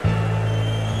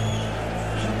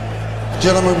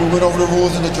Gentlemen, we went over the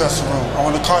rules in the dressing room. I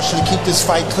want to caution you to keep this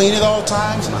fight clean at all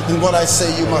times, and what I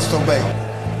say you must obey.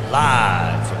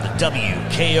 Live from the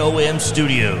WKOM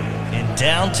studio in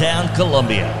downtown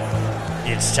Columbia,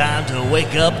 it's time to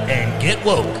wake up and get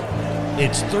woke.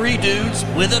 It's Three Dudes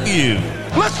with a View.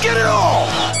 Let's get it on!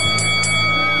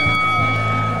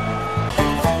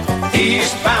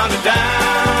 Eastbound and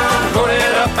down, loaded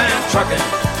up and trucking.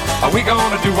 Are we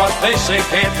gonna do what they say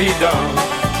can't be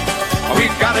done?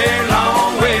 We've got a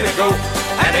long way to go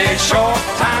and a short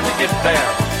time to get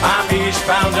there. I'm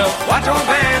eastbound, just watch old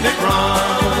bandit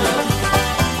run.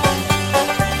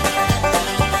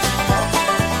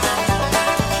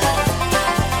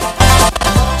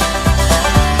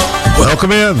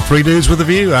 Welcome in, Three Dudes with a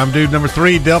View. I'm dude number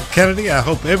 3, Delp Kennedy. I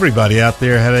hope everybody out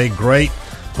there had a great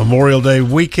Memorial Day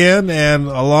weekend and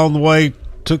along the way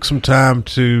took some time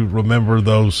to remember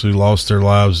those who lost their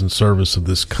lives in service of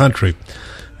this country.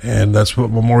 And that's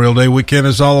what Memorial Day weekend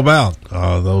is all about.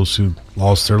 Those who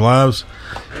lost their lives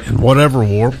in whatever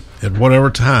war, at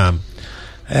whatever time.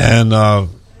 And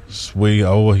we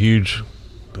owe a huge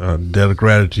debt of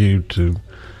gratitude to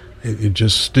it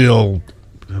just still,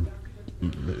 I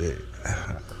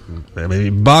mean,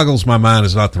 it boggles my mind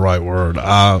is not the right word.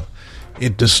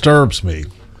 It disturbs me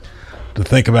to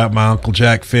think about my Uncle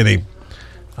Jack Finney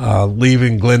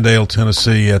leaving Glendale,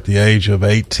 Tennessee at the age of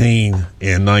 18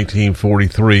 in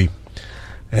 1943,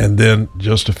 and then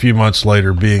just a few months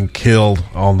later being killed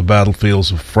on the battlefields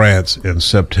of France in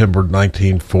September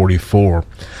 1944.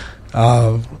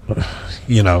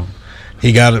 You know,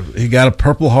 he got a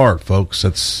Purple Heart, folks.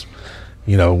 That's,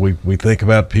 you know, we think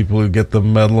about people who get the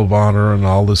Medal of Honor and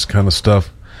all this kind of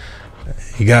stuff.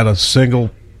 He got a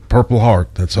single Purple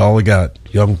Heart. That's all he got.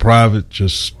 Young private,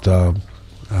 just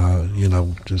you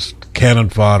know, just cannon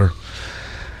fodder.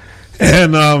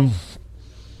 And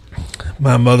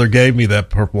my mother gave me that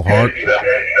Purple Heart.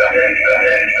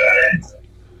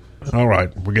 All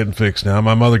right, we're getting fixed now.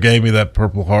 My mother gave me that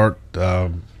Purple Heart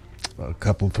a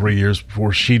couple, 3 years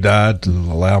before she died to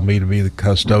allow me to be the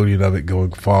custodian of it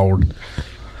going forward.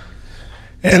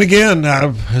 And again,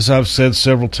 as I've said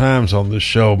several times on this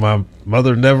show, my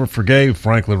mother never forgave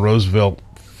Franklin Roosevelt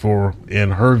for,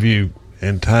 in her view,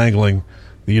 entangling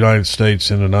the United States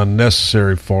in an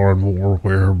unnecessary foreign war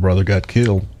where her brother got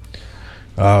killed.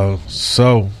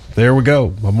 So there we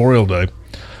go, Memorial Day.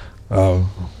 I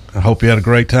hope you had a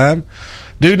great time.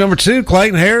 Dude number 2,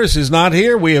 Clayton Harris, is not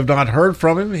here. We have not heard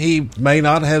from him. He may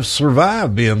not have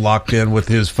survived being locked in with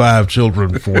his 5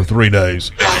 children for 3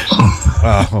 days.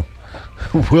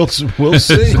 We'll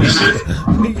see.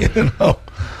 You know.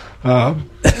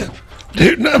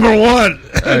 Dude number 1,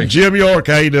 hey. Jim York,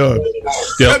 how you doing?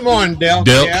 Good morning, Del.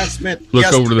 Yeah, I spent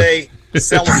yesterday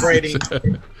celebrating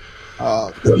the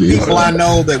people I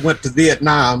know that went to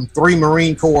Vietnam, 3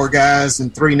 Marine Corps guys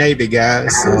and 3 Navy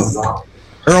guys.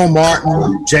 Earl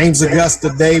Martin, James Augusta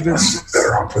Davis,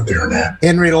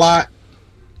 Henry Lott.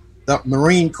 The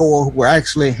Marine Corps were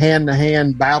actually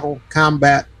hand-to-hand battle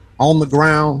combat on the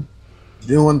ground,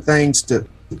 doing things to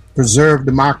preserve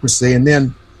democracy. And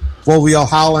then Fulvio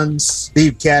Hollins,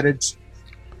 Steve Cattage,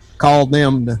 called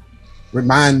them to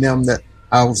remind them that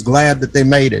I was glad that they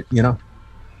made it, you know.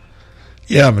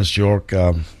 Yeah, Miss York,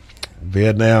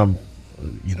 Vietnam,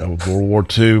 you know, World War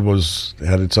II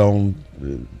had its own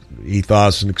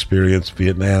ethos and experience.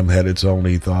 Vietnam had its own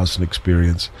ethos and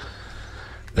experience.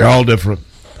 They're all different.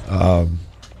 And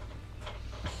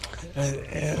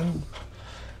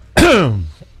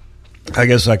I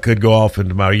guess I could go off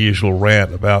into my usual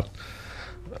rant about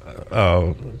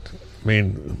I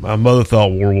mean, my mother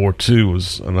thought World War II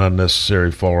was an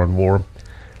unnecessary foreign war,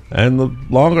 and the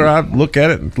longer I look at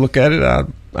it,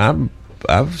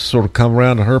 I've sort of come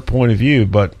around to her point of view.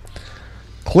 But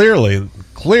clearly,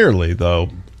 though,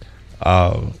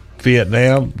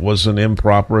 Vietnam was an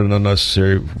improper and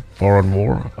unnecessary foreign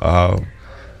war.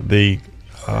 The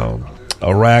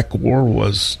Iraq War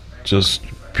was just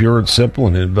pure and simple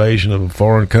an invasion of a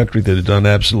foreign country that had done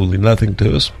absolutely nothing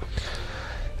to us.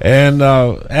 And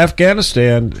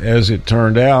Afghanistan, as it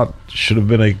turned out, should have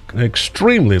been an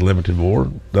extremely limited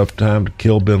war, enough time to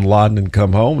kill bin Laden and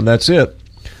come home, and that's it.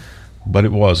 But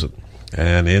it wasn't,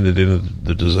 and ended in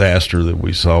the disaster that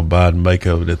we saw Biden make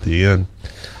of it at the end.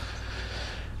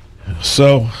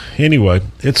 So, anyway,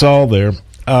 it's all there.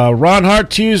 Ron Hart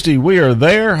Tuesday, we are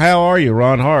there. How are you,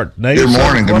 Ron Hart? Good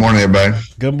morning, everybody.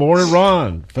 Good morning,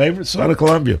 Ron. Favorite son of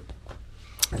Columbia.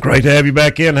 Great to have you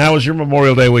back in. How was your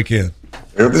Memorial Day weekend?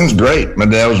 Everything's great. My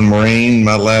dad was a Marine.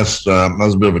 I was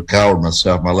a bit of a coward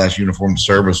myself. My last uniform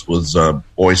service was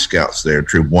Boy Scouts there,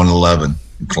 Troop 111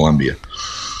 in Columbia.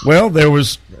 Well, there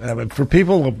was, for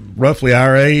people roughly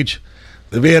our age,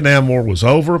 the Vietnam War was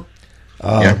over.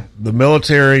 The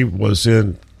military was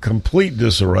in complete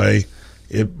disarray.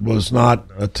 It was not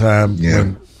a time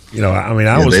when,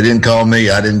 they didn't call me.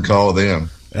 I didn't call them.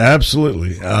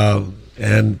 Absolutely.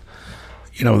 And,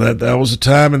 that was a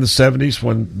time in the 70s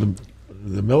when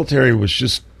the military was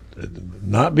just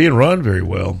not being run very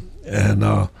well. And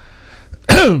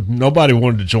nobody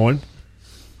wanted to join.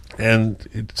 And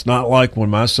it's not like when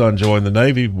my son joined the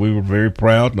Navy, we were very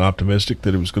proud and optimistic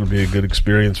that it was going to be a good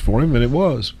experience for him, and it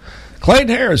was. Clayton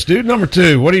Harris, dude number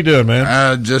 2, what are you doing,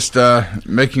 man? Just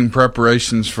making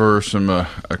preparations for some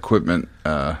equipment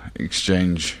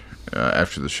exchange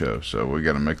after the show. So we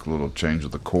got to make a little change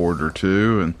with the cord or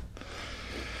two, and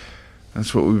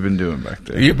that's what we've been doing back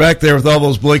there. You're back there with all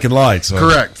those blinking lights. Huh?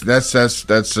 Correct. That's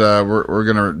we're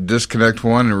going to disconnect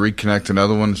one and reconnect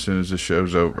another one as soon as the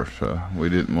show's over. So we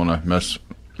didn't want to mess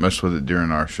with it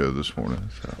during our show this morning.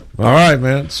 So. All right,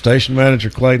 man. Station manager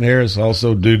Clayton Harris,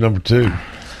 also dude number 2.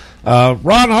 Ron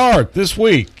Hart, this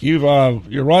week you're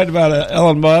right about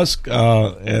Elon Musk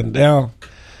and now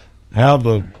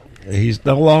how he's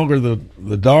no longer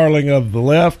the darling of the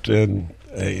left and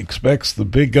expects the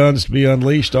big guns to be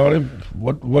unleashed on him.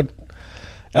 What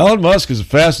Elon Musk is a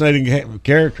fascinating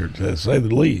character, to say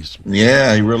the least.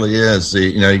 Yeah, he really is.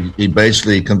 He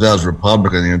basically comes out as a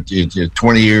Republican.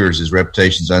 20 years, his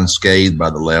reputation's unscathed by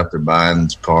the left. They're buying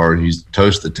his cars. He's the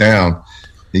toast of the town.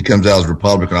 He comes out as a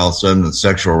Republican. All of a sudden, the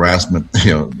sexual harassment,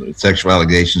 sexual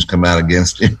allegations come out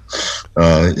against him.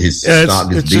 His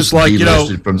stock is just like,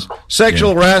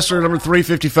 sexual harasser number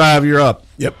 355. You're up.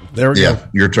 Yep, there we go. Yeah,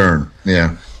 your turn.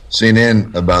 Yeah.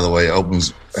 CNN, by the way,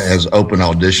 has open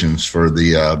auditions for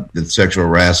the sexual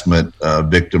harassment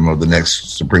victim of the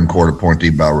next Supreme Court appointee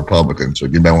by a Republican. So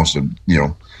if anybody wants to,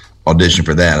 audition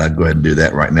for that, I'd go ahead and do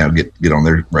that right now. Get on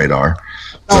their radar.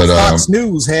 Fox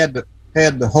News had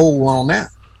the hold on that.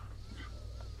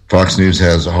 Fox News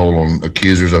has a hold on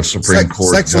accusers of Supreme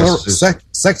Court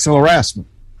sexual harassment.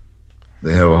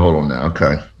 They have a hold on that.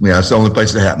 Okay, yeah, that's the only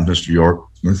place that happened, Mr. York.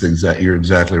 You're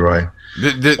exactly right.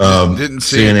 Didn't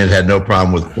CNN had no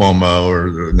problem with Cuomo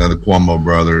or none of the Cuomo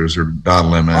brothers or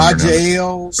Don Lemon or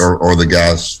the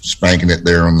guys spanking it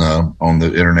there on the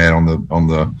internet on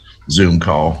the Zoom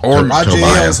call. Or Roger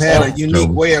Ailes had a unique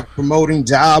way of promoting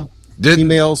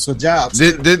emails for jobs.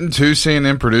 Didn't 2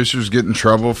 CNN producers get in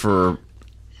trouble for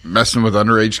messing with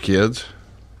underage kids?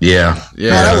 Yeah.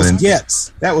 No, that was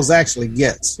Getz. That was actually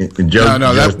Getz. That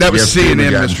was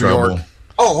CNN, Mr. York.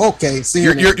 Oh, okay.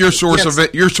 CNN.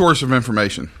 Your source of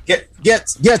information.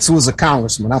 Getz was a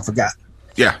congressman. I forgot.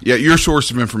 Yeah. Your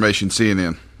source of information,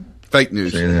 CNN. Fake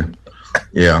news. CNN.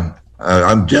 Yeah.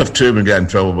 I'm Jeff Tubman got in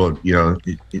trouble, but he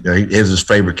has his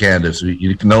favorite candidate, so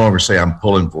you can no longer say I'm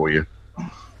pulling for you.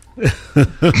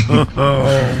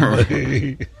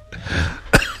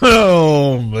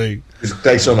 Oh, me. It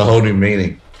takes on a whole new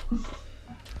meaning.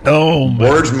 Oh, man.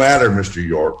 Words matter, Mr.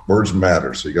 York. Words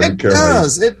matter, so you got to be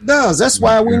careful. It does. That's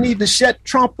why we need to shut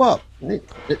Trump up. It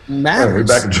matters.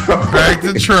 Back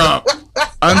to Trump.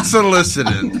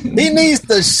 Unsolicited. He needs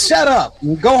to shut up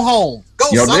and go home.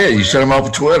 You shut him off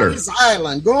of Twitter. His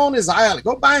island. Go on his island.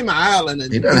 Go buy him an island.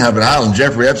 He doesn't have an island.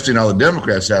 Jeffrey Epstein, all the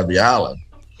Democrats have the island.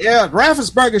 Yeah,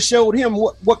 Raffensperger showed him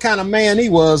what kind of man he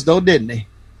was, though, didn't he?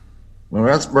 Well,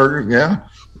 Raffensperger, yeah.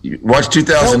 You watched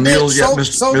 2,000 Mules yet,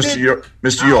 Mr.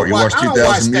 York? You watched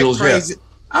 2,000 Mules yet?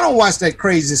 I don't watch that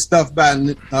crazy stuff by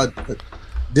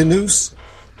Denise.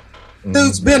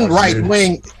 Dude's been right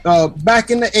wing. Back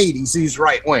in the 80s, he's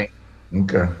right wing.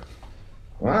 Okay.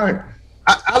 All right.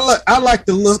 I like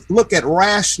to look at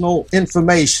rational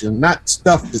information, not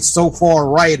stuff that's so far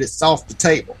right it's off the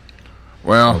table.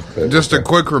 Well, just a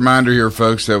quick reminder here,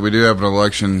 folks, that we do have an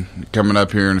election coming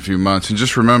up here in a few months. And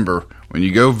just remember, when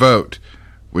you go vote,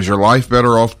 was your life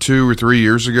better off 2 or 3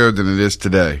 years ago than it is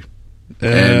today?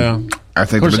 And I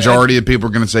think the majority of people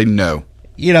are going to say no.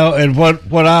 And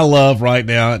what I love right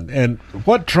now, and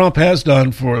what Trump has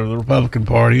done for the Republican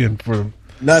Party and for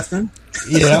nothing.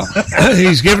 Yeah,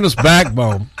 he's given us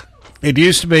backbone. It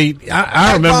used to be.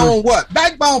 I remember backbone what?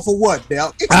 Backbone for what,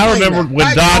 Bill? I remember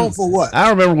when backbone for what? I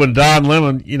remember when Don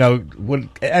Lemon, would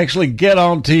actually get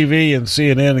on TV and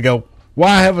CNN and go,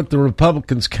 "Why haven't the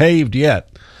Republicans caved yet?"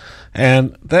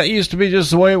 And that used to be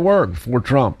just the way it worked before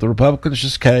Trump. The Republicans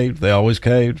just caved. They always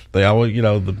caved. They always,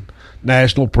 the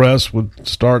national press would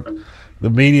start, the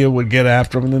media would get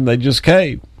after them, and then they just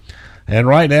caved. And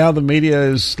right now, the media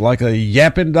is like a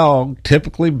yapping dog,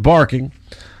 typically barking.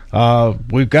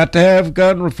 We've got to have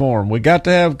gun reform. We got to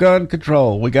have gun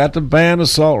control. We got to ban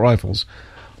assault rifles.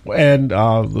 And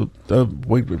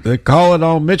they call it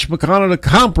on Mitch McConnell to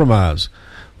compromise.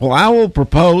 Well, I will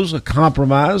propose a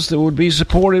compromise that would be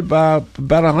supported by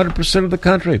about 100% of the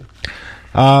country.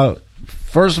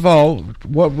 First of all,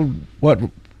 what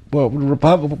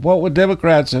would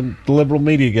Democrats and the liberal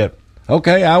media get?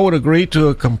 Okay, I would agree to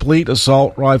a complete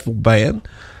assault rifle ban,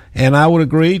 and I would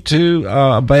agree to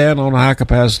a ban on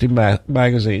high-capacity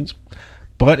magazines.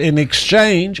 But in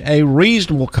exchange, a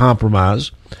reasonable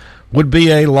compromise would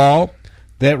be a law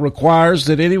that requires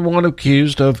that anyone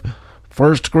accused of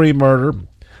first-degree murder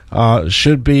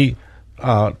should be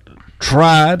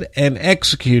tried and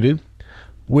executed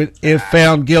if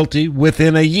found guilty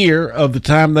within a year of the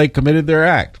time they committed their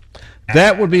act.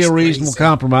 That would be a reasonable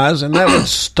compromise, and that would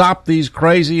stop these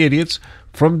crazy idiots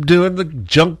from doing the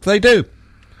junk they do.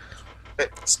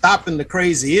 Stopping the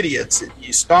crazy idiots,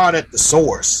 you start at the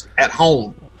source, at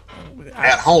home.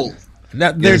 At home.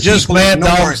 Now, they're just mad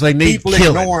dogs. They need people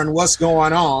killing. Ignoring what's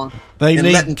going on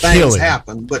and letting things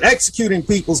happen. But executing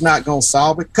people's not going to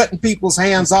solve it. Cutting people's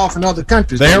hands off in other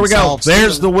countries. There we go.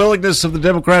 There's the willingness of the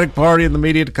Democratic Party and the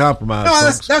media to compromise.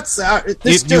 No,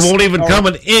 you won't even come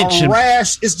an inch.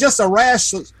 It's just a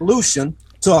rash solution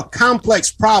to a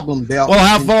complex problem, Bill. Well,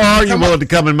 how far are you willing to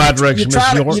come in my direction,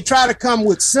 Ms. York? You try to come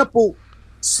with simple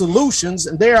solutions,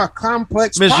 and they are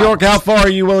complex Ms. York, how far are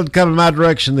you willing to come in my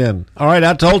direction then? All right,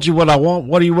 I told you what I want.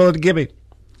 What are you willing to give me?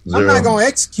 I'm not going to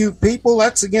execute people.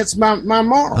 That's against my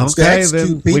morals. Okay,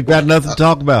 then we've got nothing to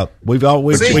talk about. We tried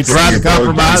to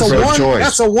compromise.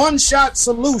 That's a one-shot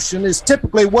solution. Is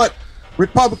typically what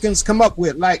Republicans come up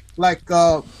with, like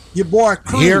your boy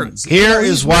Cruz. Here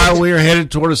is why we're headed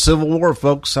toward a civil war,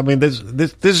 folks. I mean, this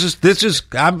is.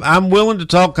 I'm willing to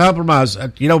talk compromise.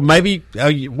 Maybe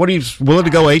what are you willing to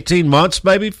go 18 months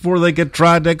maybe before they get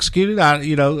tried and executed? Are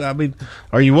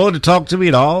you willing to talk to me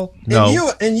at all?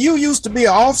 No. And you used to be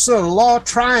an officer of the law,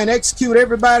 try and execute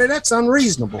everybody. That's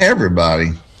unreasonable.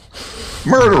 Everybody,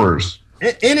 murderers.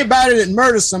 Anybody that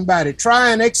murders somebody, try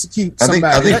and execute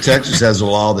somebody. I think Texas has a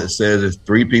law that says if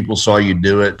 3 people saw you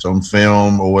do it on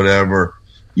film or whatever,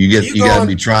 you got to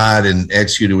be tried and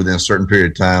executed within a certain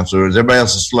period of time. So as everybody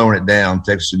else is slowing it down,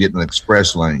 Texas is getting an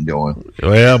express lane going.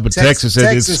 Well, but Texas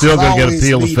is still going to get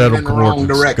appealed to federal court.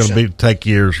 It's going to take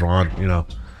years, Ron.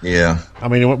 Yeah. I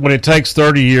mean, when it takes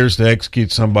 30 years to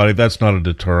execute somebody, that's not a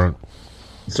deterrent.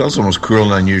 It's also most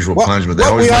cruel and unusual punishment.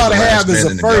 What we ought to have is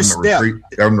a first step.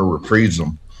 Governor reprieves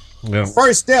them. Yeah.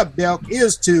 First step, Delk,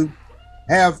 is to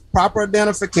have proper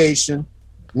identification,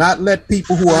 not let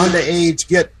people who are underage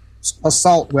get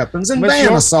assault weapons, and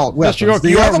ban assault weapons. York,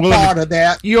 the other part of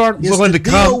that is to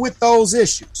deal with those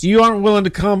issues. You aren't willing to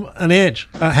come an inch,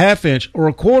 a half inch, or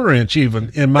a quarter inch even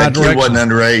in my direction. That kid wasn't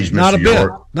underage, Mr. Not a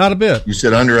York. bit. Not a bit. You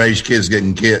said underage kids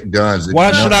getting guns.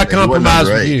 Why should I compromise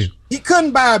with you? He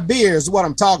couldn't buy a beer is what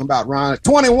I'm talking about, Ron. At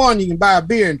 21, you can buy a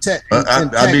beer in Texas.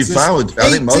 I'd be fine with 18, I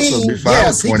think most of them would be fine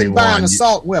with 21. He can buy an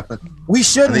assault weapon. We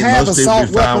shouldn't have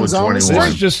assault weapons on the street.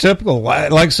 It's just typical.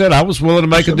 Like I said, I was willing to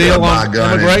make a deal on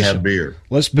immigration.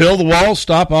 Let's build the wall,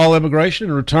 stop all immigration,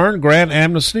 and return, grant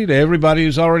amnesty to everybody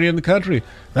who's already in the country.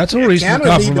 That's a reasonable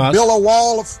compromise. Canada need to build a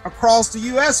wall across the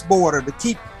U.S. border to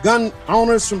keep gun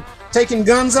owners from taking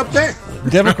guns up there.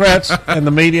 Democrats and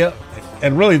the media,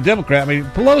 and really Democrat,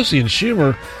 Pelosi and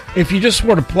Schumer, if you just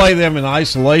were to play them in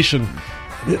isolation,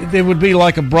 it would be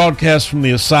like a broadcast from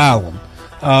the asylum.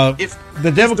 If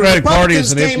the Democratic Party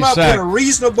is an empty sack. If the Republicans came up with a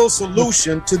reasonable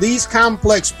solution to these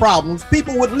complex problems,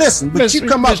 people would listen. But you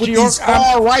come up with these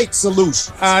far-right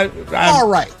solutions.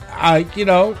 Far-right.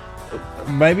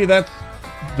 Maybe that's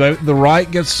the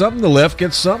right gets something, the left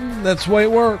gets something. That's the way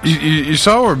it works. You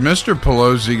saw where Mr.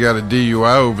 Pelosi got a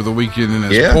DUI over the weekend in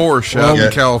his Porsche out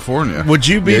in California. Would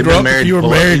you be drunk if you were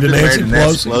married to Nancy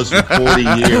Pelosi? For 40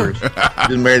 years. He's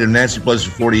been married to Nancy Pelosi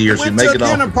for 40 years. He'd make it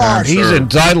off the time. He's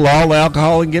entitled to all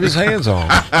alcohol and get his hands on.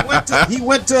 He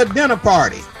went to a dinner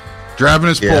party. Driving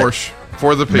his Porsche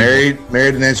for the people.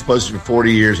 Married to Nancy Pelosi for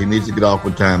 40 years. He needs to get off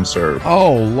with time served.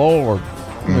 Oh, Lord.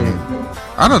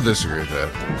 I don't disagree with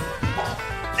that.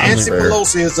 Nancy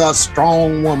Pelosi is a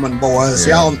strong woman, boys.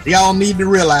 Yeah. Y'all need to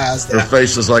realize that. Her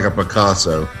face is like a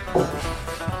Picasso.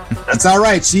 That's all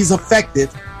right. She's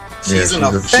effective. She's an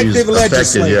effective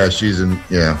legislator. She's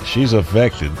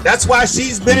effective. That's why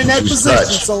she's been in that position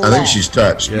so long. I think she's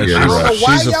touched. Yeah, right.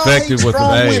 She's effective with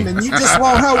an A. Women? You just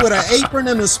want her with an apron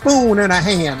and a spoon in her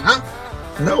hand, huh?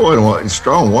 No, I don't want a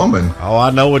strong woman. Oh, I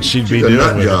know what she'd be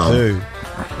doing with it, too.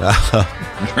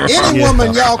 Any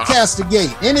woman y'all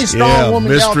castigate. Any strong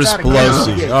woman y'all try to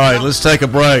castigate. All right, let's take a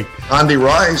break. Andy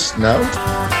Rice, no.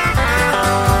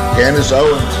 Candace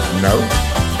Owens, no.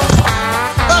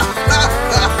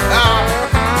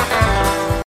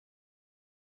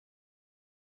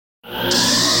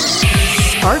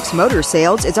 Hart's Parks Motor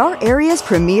Sales is our area's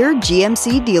premier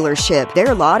GMC dealership.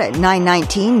 Their lot at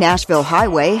 919 Nashville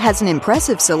Highway has an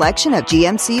impressive selection of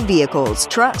GMC vehicles,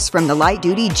 trucks from the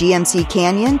light-duty GMC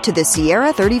Canyon to the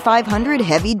Sierra 3500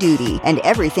 heavy-duty, and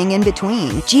everything in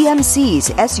between. GMC's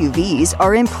SUVs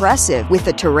are impressive with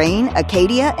the Terrain,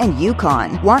 Acadia, and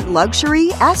Yukon. Want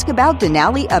luxury? Ask about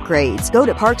Denali upgrades. Go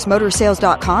to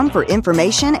parksmotorsales.com for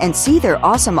information and see their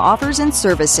awesome offers and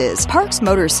services. Parks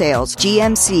Motor Sales,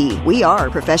 GMC. We are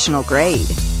professional grade.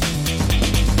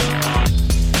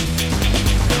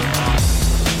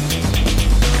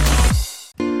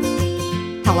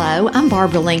 Hello, I'm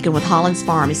Barbara Lincoln with Holland's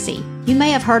Pharmacy. You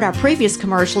may have heard our previous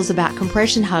commercials about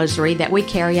compression hosiery that we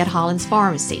carry at Holland's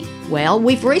Pharmacy. Well,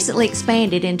 we've recently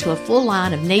expanded into a full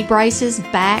line of knee braces,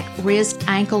 back, wrist,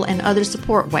 ankle, and other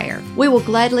support wear. We will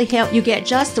gladly help you get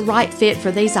just the right fit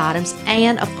for these items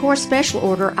and, of course, special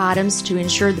order items to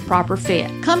ensure the proper fit.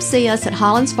 Come see us at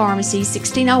Holland's Pharmacy,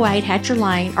 1608 Hatcher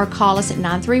Lane, or call us at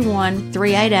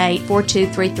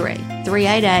 931-388-4233.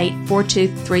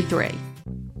 388-4233.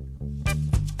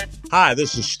 Hi,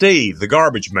 this is Steve, the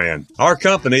Garbage Man. Our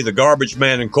company, the Garbage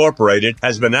Man Incorporated,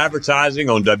 has been advertising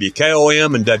on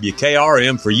WKOM and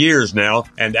WKRM for years now,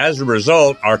 and as a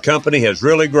result, our company has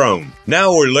really grown.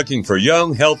 Now we're looking for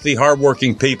young, healthy,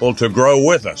 hardworking people to grow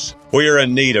with us. We are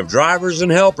in need of drivers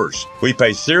and helpers. We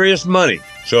pay serious money,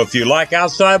 so if you like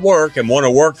outside work and want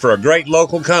to work for a great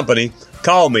local company,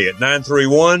 call me at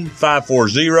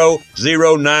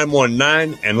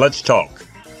 931-540-0919 and let's talk.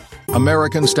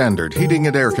 American Standard Heating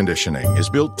and Air Conditioning is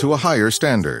built to a higher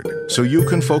standard, so you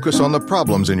can focus on the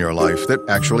problems in your life that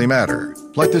actually matter,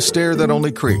 like the stair that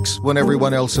only creaks when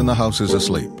everyone else in the house is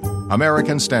asleep.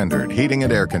 American Standard Heating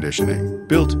and Air Conditioning,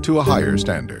 built to a higher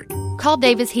standard. Call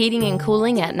Davis Heating and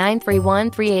Cooling at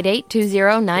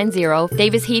 931-388-2090.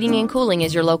 Davis Heating and Cooling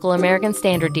is your local American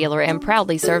Standard dealer and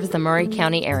proudly serves the Murray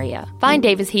County area. Find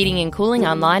Davis Heating and Cooling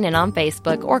online and on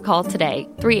Facebook or call today,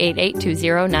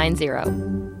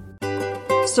 388-2090.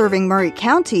 Serving Murray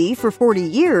County for 40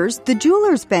 years, the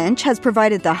Jewelers Bench has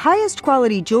provided the highest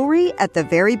quality jewelry at the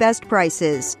very best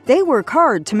prices. They work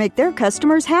hard to make their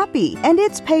customers happy, and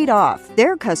it's paid off.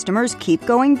 Their customers keep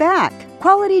going back.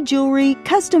 Quality jewelry,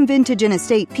 custom vintage and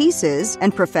estate pieces,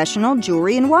 and professional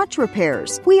jewelry and watch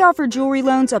repairs. We offer jewelry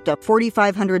loans up to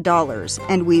 $4,500,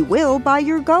 and we will buy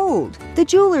your gold. The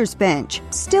Jewelers Bench,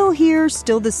 still here,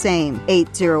 still the same.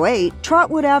 808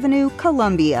 Trotwood Avenue,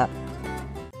 Columbia.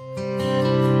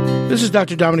 This is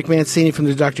Dr. Dominic Mancini from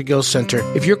the Dr. Gill Center.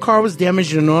 If your car was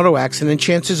damaged in an auto accident,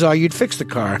 chances are you'd fix the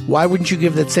car. Why wouldn't you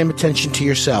give that same attention to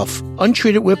yourself?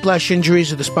 Untreated whiplash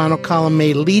injuries of the spinal column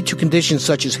may lead to conditions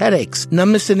such as headaches,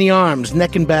 numbness in the arms,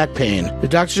 neck and back pain. The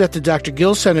doctors at the Dr.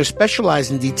 Gill Center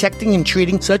specialize in detecting and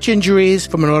treating such injuries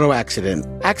from an auto accident.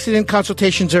 Accident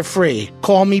consultations are free.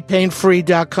 Call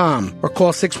mepainfree.com or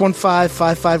call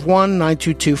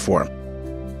 615-551-9224.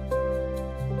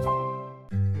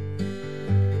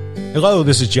 Hello,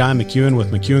 this is John McEwen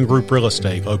with McEwen Group Real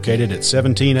Estate, located at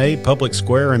 17A Public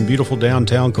Square in beautiful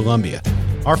downtown Columbia.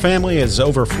 Our family has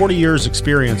over 40 years'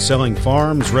 experience selling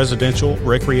farms, residential,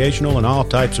 recreational, and all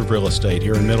types of real estate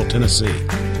here in Middle Tennessee.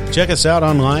 Check us out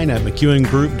online at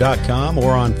McEwenGroup.com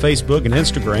or on Facebook and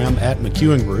Instagram at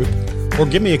McEwen Group, or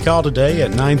give me a call today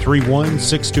at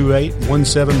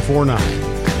 931-628-1749.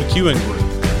 McEwen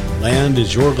Group. Land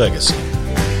is your legacy.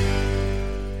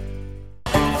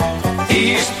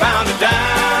 Eastbound and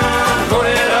down,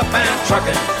 loaded up and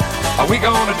trucking. Are we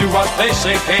gonna do what they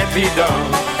say can't be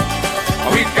done?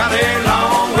 We've got a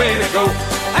long way to go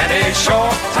and a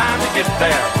short time to get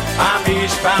there. I'm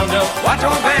eastbound up, watch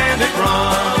our bandit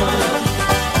run.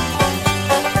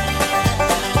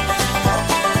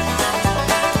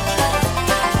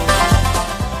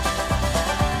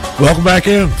 Welcome back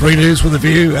in. 3 News with a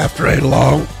View after a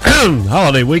long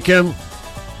holiday weekend.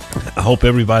 I hope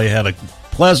everybody had a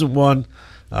pleasant one,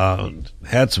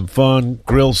 had some fun,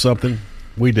 grilled something.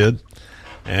 We did,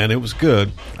 and it was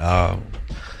good.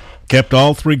 Kept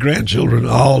all 3 grandchildren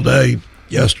all day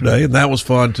yesterday, and that was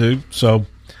fun too. So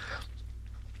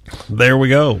there we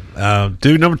go.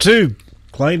 Dude number 2,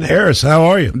 Clayton Harris, how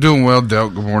are you? I'm doing well, Del.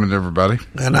 Good morning, everybody.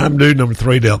 And I'm dude number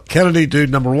 3, Del Kennedy. Dude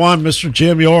number 1, Mr.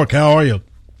 Jim York, how are you?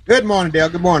 Good morning, Dale.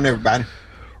 Good morning, everybody.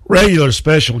 Regular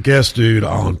special guest dude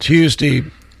on Tuesday,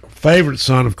 favorite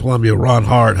son of Columbia, Ron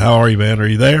Hart. How are you, man? Are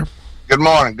you there? Good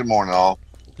morning. Good morning, all.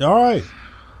 All right.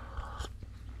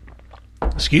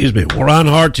 Excuse me. We're on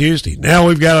Hart Tuesday. Now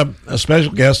we've got a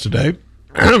special guest today.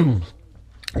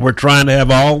 We're trying to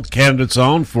have all candidates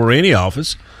on for any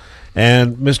office,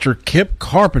 and Mr. Kip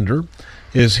Carpenter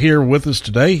is here with us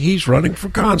today. He's running for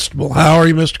constable. How are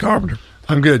you, Mr. Carpenter?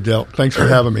 I'm good, Del. Thanks for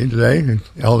having me today. And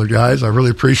all the guys, I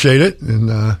really appreciate it,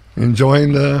 and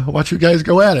enjoying watch you guys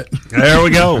go at it. There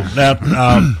we go.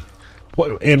 Now,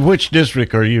 in which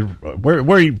district are you? Where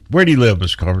do you live,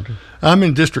 Mr. Carpenter? I'm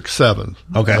in District 7.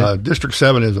 Okay. District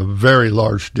 7 is a very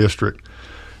large district.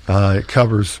 It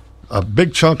covers a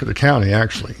big chunk of the county,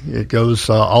 actually. It goes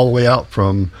all the way out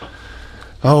from,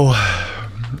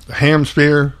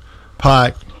 Hamspear,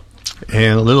 Pike,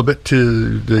 and a little bit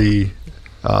to the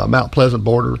Mount Pleasant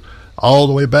border, all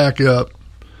the way back up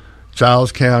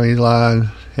Giles County line,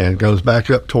 and goes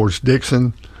back up towards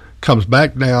Dixon, comes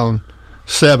back down.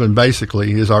 7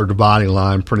 basically is our dividing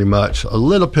line, pretty much. A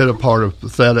little bit of part of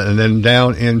Bethesda, and then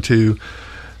down into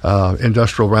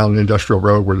industrial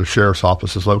road where the sheriff's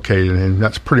office is located, and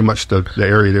that's pretty much the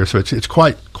area there. So it's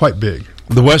quite big.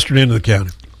 The western end of the county.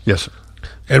 Yes, sir.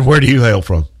 And where do you hail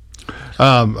from?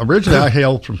 Originally, I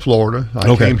hailed from Florida.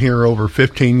 I came here over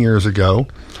 15 years ago,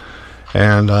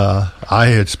 and I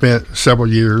had spent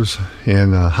several years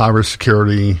in high-risk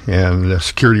security and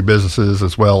security businesses,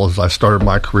 as well as I started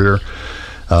my career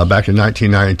back in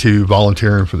 1992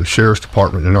 volunteering for the Sheriff's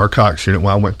Department in the narcotics unit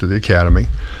when I went to the academy.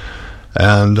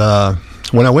 And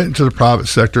when I went into the private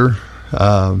sector,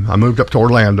 I moved up to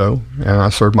Orlando, and I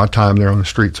served my time there on the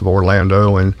streets of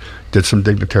Orlando and did some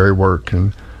dignitary work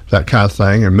and that kind of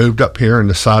thing, and moved up here and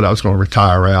decided I was going to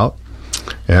retire out.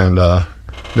 And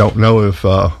don't know if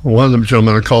one of them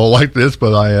gentlemen will call like this,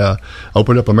 but I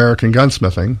opened up American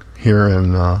Gunsmithing here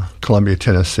in Columbia,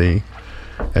 Tennessee,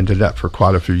 and did that for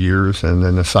quite a few years, and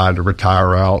then decided to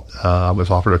retire out. I was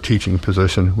offered a teaching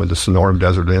position with the Sonoran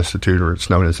Desert Institute, or it's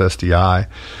known as SDI.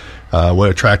 What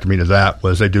attracted me to that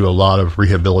was they do a lot of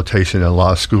rehabilitation and a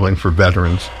lot of schooling for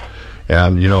veterans.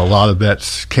 And, a lot of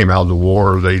vets came out of the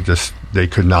war. They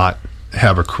could not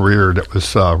have a career that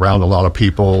was around a lot of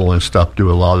people and stuff,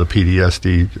 do a lot of the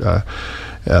PTSD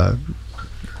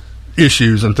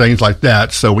issues and things like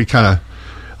that. So we kind of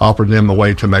offered them a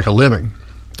way to make a living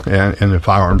in the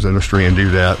firearms industry and do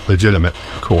that legitimate,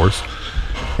 of course.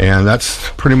 And that's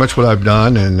pretty much what I've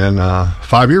done. And then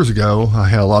 5 years ago, I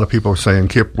had a lot of people saying,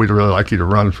 Kip, we'd really like you to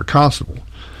run for constable.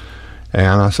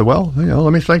 And I said, well,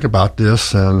 let me think about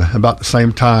this. And about the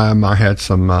same time, I had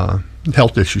some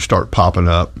health issues start popping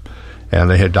up, and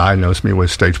they had diagnosed me with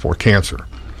stage 4 cancer.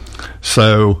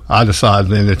 So I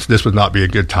decided then this would not be a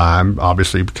good time,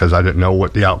 obviously, because I didn't know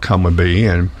what the outcome would be.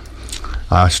 And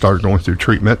I started going through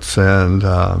treatments and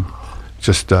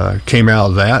just came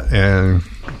out of that, and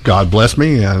God bless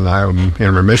me, and I'm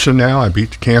in remission now. I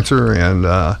beat the cancer,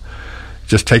 and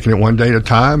just taking it one day at a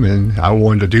time, and I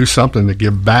wanted to do something to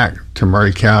give back to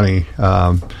Maury County.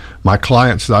 My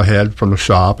clients that I had from the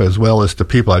shop, as well as the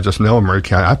people I just know in Maury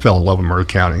County, I fell in love with Maury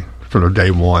County from the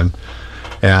day one,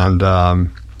 and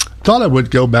thought I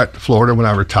would go back to Florida when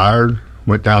I retired.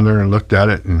 Went down there and looked at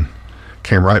it, and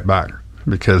came right back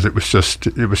because it was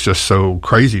just so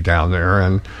crazy down there,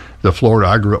 and the Florida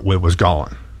I grew up with was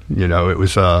gone. It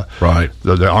was right.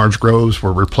 The orange groves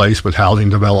were replaced with housing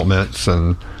developments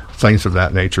and things of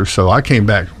that nature. So I came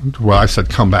back. Well, I said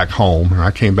come back home, and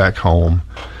I came back home,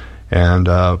 and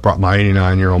brought my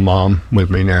 89-year-old mom with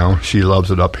me now. She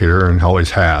loves it up here and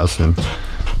always has, and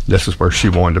this is where she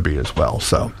wanted to be as well.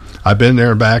 So I've been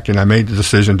there and back, and I made the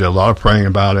decision, did a lot of praying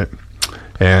about it,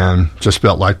 and just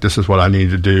felt like this is what I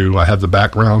needed to do. I have the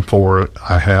background for it.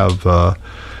 I have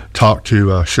talked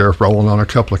to Sheriff Rowland on a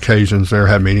couple occasions there,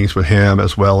 had meetings with him,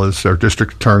 as well as their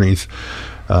district attorneys,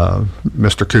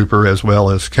 Mr. Cooper, as well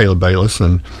as Caleb Bayless,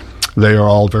 and they are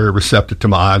all very receptive to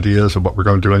my ideas of what we're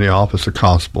going to do in the office of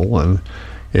constable. And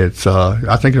it's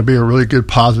I think it'll be a really good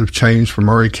positive change for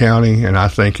Maury County, and I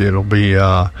think it'll be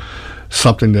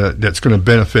something that's going to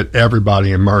benefit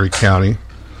everybody in Maury County.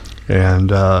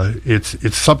 And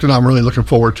it's something I'm really looking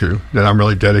forward to, that I'm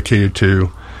really dedicated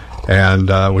to. And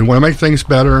we want to make things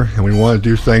better, and we want to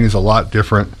do things a lot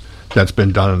different that's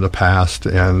been done in the past.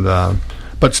 And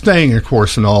but staying, of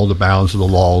course, in all the bounds of the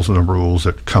laws and the rules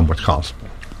that come with constable.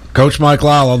 Coach Mike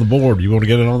Lyle on the board. You want to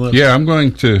get in on this? Yeah, I'm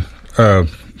going to.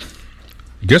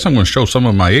 Guess I'm going to show some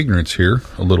of my ignorance here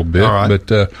a little bit. All right.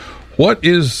 But what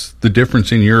is the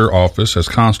difference in your office as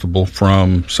constable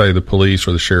from, say, the police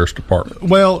or the sheriff's department?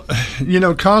 Well,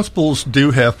 constables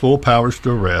do have full powers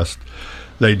to arrest.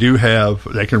 They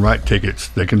can write tickets,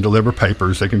 they can deliver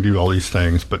papers, they can do all these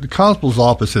things. But the constable's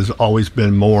office has always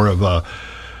been more of a,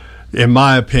 in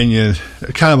my opinion,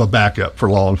 kind of a backup for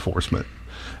law enforcement.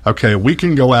 Okay, we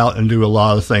can go out and do a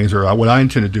lot of things, or what I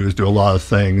intend to do is do a lot of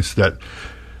things that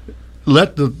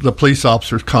let the police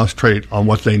officers concentrate on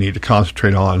what they need to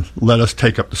concentrate on. Let us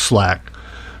take up the slack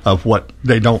of what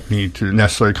they don't need to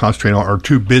necessarily concentrate on or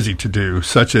too busy to do,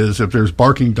 such as if there's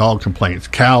barking dog complaints,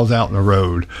 cows out in the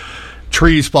road,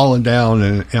 trees falling down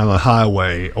on the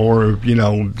highway, or,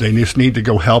 they just need to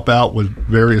go help out with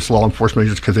various law enforcement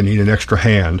agents because they need an extra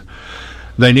hand.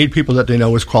 They need people that they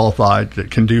know is qualified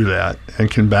that can do that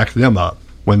and can back them up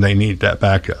when they need that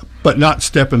backup, but not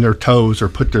step in their toes or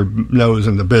put their nose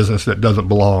in the business that doesn't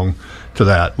belong to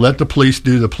that. Let the police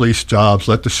do the police jobs.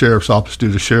 Let the sheriff's office do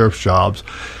the sheriff's jobs.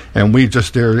 And we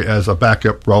just there as a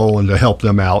backup role and to help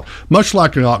them out, much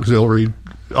like an auxiliary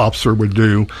officer would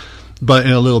do, but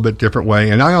in a little bit different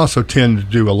way. And I also tend to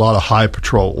do a lot of high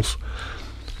patrols.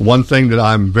 One thing that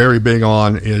I'm very big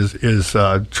on is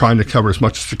trying to cover as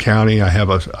much as the county. I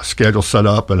have a schedule set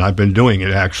up, and I've been doing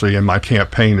it actually in my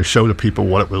campaign to show the people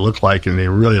what it would look like, and they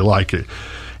really like it.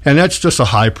 And that's just a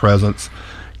high presence,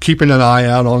 keeping an eye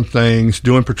out on things,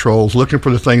 doing patrols, looking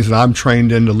for the things that I'm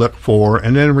trained in to look for,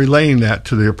 and then relaying that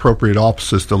to the appropriate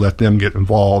officers to let them get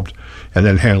involved and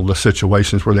then handle the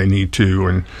situations where they need to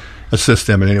and assist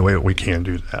them in any way that we can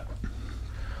do that.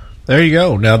 There you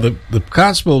go. Now, the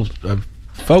constable...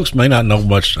 folks may not know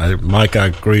much. Mike, I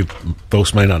agree.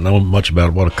 Folks may not know much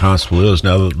about what a constable is.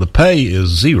 Now, the pay is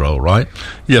zero, right?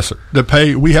 Yes, sir. The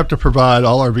pay, we have to provide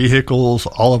all our vehicles,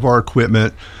 all of our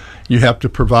equipment. You have to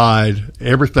provide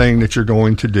everything that you're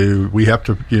going to do. We have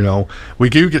to, we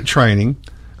do get training,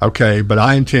 okay, but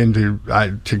I intend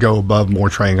to go above more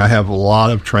training. I have a lot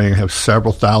of training. I have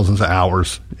several thousands of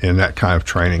hours in that kind of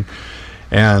training.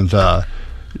 And,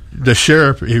 the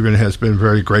sheriff even has been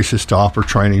very gracious to offer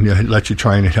training, to let you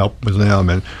train and help with them,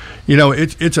 and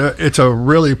it's a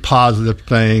really positive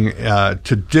thing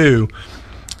to do.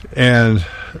 And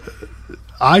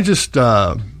I just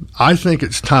I think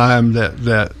it's time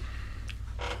that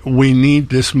we need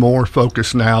this more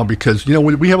focus now, because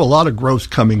we have a lot of growth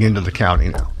coming into the county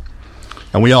now,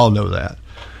 and we all know that.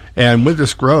 And with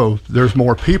this growth, there's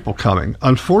more people coming.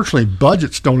 Unfortunately,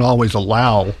 budgets don't always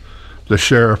allow the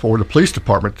sheriff or the police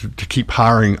department to keep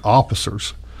hiring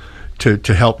officers to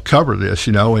help cover this,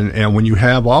 and when you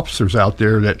have officers out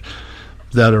there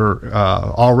that are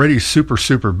already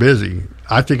super busy,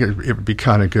 I think it would be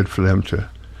kind of good for them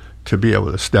to be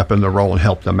able to step in the role and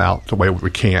help them out the way we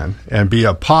can and be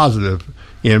a positive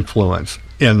influence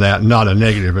in that, not a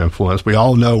negative influence. We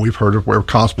all know, we've heard of where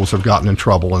constables have gotten in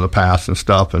trouble in the past and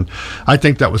stuff, and I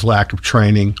think that was lack of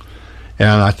training,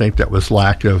 and I think that was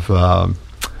lack of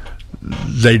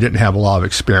they didn't have a lot of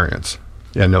experience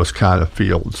in those kind of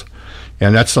fields.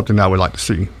 And that's something I would like to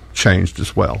see changed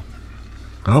as well.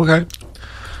 Okay.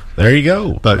 There you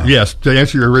go. But yes, to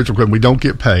answer your original question, we don't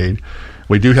get paid.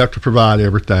 We do have to provide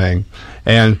everything.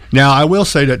 And now I will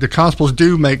say that the constables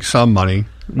do make some money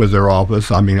with their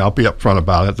office. I mean, I'll be upfront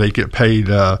about it. They get paid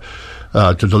to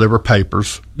deliver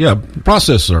papers. Yeah,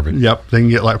 process serving. Yep, they can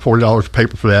get like $40 a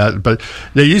paper for that. But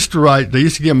they used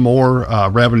to get more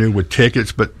revenue with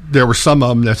tickets, but there were some of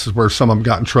them, this is where some of them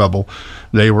got in trouble.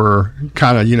 They were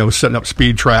kind of, setting up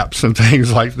speed traps and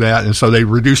things like that, and so they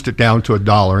reduced it down to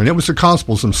 $1. And it was the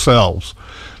constables themselves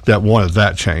that wanted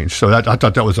that change. So I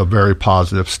thought that was a very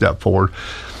positive step forward.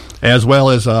 As well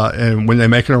as, and when they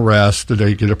make an arrest,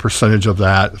 they get a percentage of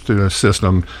that through the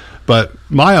system. But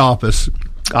my office,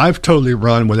 I've totally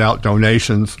run without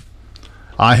donations.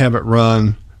 I haven't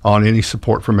run on any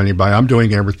support from anybody. I'm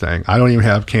doing everything. I don't even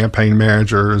have campaign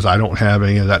managers. I don't have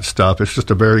any of that stuff. It's just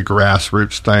a very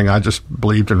grassroots thing. I just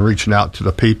believed in reaching out to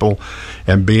the people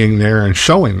and being there and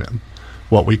showing them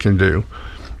what we can do.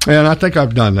 And I think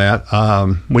I've done that.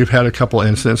 We've had a couple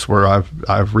incidents where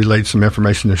I've relayed some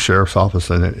information to the sheriff's office,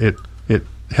 and it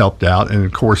helped out. And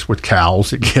of course, with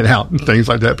cows that get out and things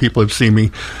like that, people have seen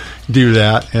me do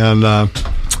that. And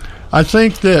I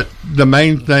think that the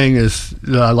main thing is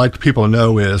that I'd like people to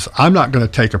know is I'm not going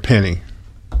to take a penny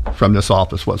from this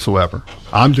office whatsoever.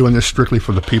 I'm doing this strictly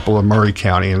for the people of Murray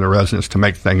County and the residents to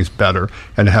make things better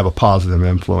and to have a positive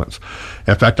influence.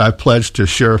 In fact, I've pledged to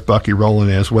Sheriff Bucky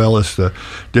Rowland as well as the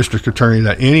district attorney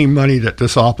that any money that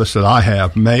this office that I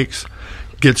have makes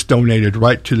gets donated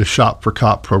right to the Shop for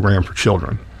Cop program for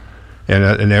children.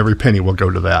 And every penny will go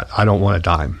to that. I don't want a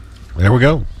dime. There we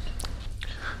go.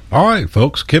 All right,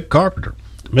 folks. Kip Carpenter.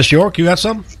 Miss York, you got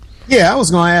something? Yeah, I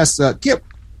was going to ask Kip,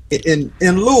 in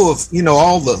lieu of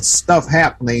all the stuff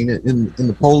happening in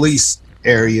the police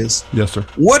areas. Yes, sir.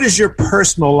 What is your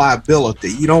personal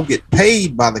liability? You don't get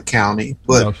paid by the county,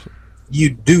 but yes, you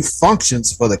do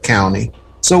functions for the county.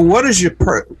 So what is your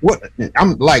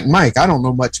I'm like Mike. I don't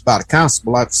know much about a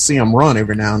constable. I see him run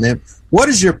every now and then. What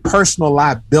is your personal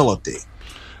liability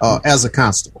as a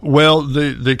constable? Well,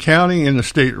 the county and the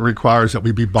state requires that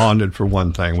we be bonded for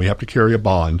one thing. We have to carry a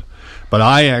bond. But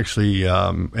I actually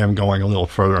am going a little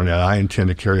further than that. I intend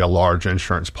to carry a large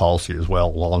insurance policy as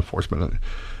well, law enforcement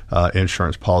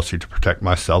insurance policy, to protect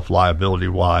myself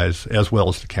liability-wise, as well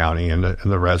as the county and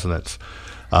the residents.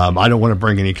 I don't want to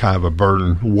bring any kind of a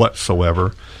burden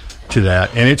whatsoever to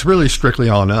that, and it's really strictly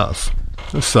on us.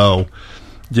 So,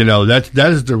 that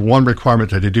is the one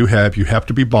requirement that they do have. You have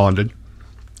to be bonded,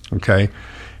 okay?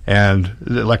 And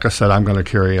like I said, I'm going to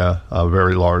carry a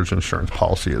very large insurance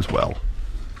policy as well.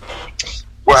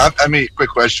 Well, quick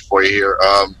question for you here,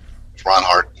 Ron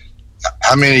Hart.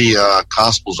 How many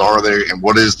constables are there, and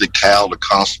what is the Cal to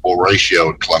constable ratio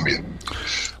in Columbia?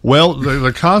 Well,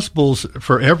 the constables,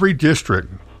 for every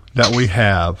district that we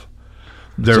have,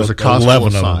 there's a constable 11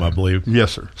 assigned. of them, I believe.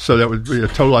 Yes, sir. So that would be a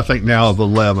total, I think, now of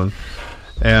 11.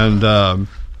 And,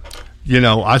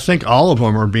 I think all of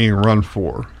them are being run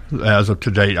for as of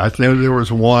to date. I think there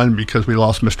was one because we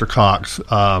lost Mr. Cox.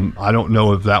 I don't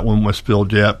know if that one was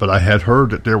filled yet, but I had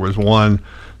heard that there was one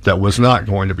that was not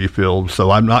going to be filled.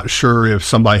 So I'm not sure if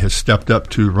somebody has stepped up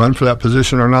to run for that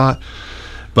position or not.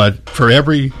 But for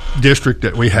every district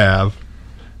that we have,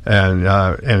 and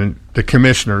the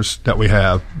commissioners that we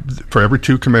have, for every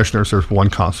 2 commissioners, there's 1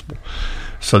 constable.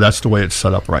 So that's the way it's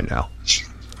set up right now.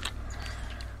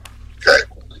 Okay.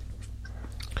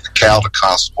 The Cal to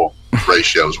constable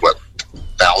ratio is what,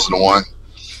 1,000 to 1?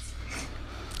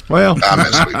 Well,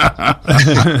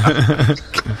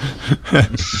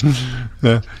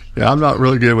 I'm not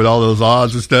really good with all those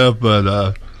odds and stuff,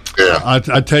 but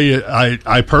I tell you,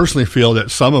 I personally feel that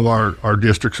some of our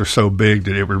districts are so big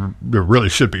that there really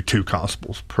should be 2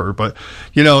 constables per. But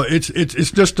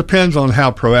it just depends on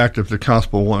how proactive the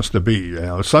constable wants to be.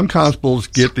 Some constables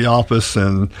get the office,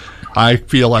 and I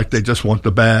feel like they just want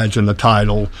the badge and the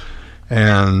title,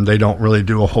 and they don't really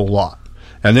do a whole lot.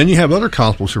 And then you have other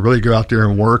constables who really go out there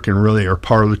and work and really are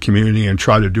part of the community and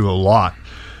try to do a lot.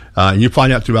 You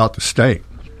find that throughout the state.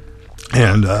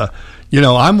 And,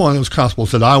 I'm one of those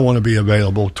constables that I want to be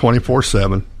available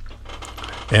 24/7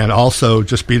 and also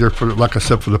just be there for, like I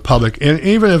said, for the public. And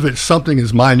even if it's something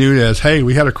as minute as, hey,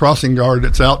 we had a crossing guard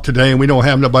that's out today and we don't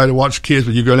have nobody to watch kids,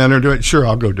 but you go down there and do it, sure,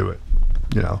 I'll go do it,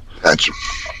 Gotcha.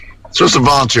 So it's a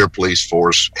volunteer police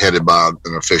force headed by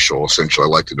an official, essentially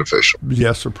elected official.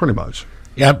 Yes, sir, pretty much.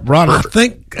 Yeah, Ron,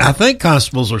 Perfect. I think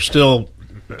constables are still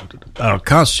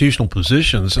constitutional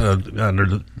positions under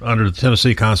the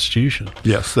Tennessee Constitution.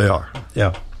 Yes, they are.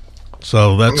 Yeah.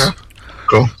 So that's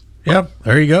cool. Yeah,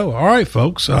 there you go. All right,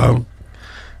 folks.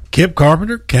 Kip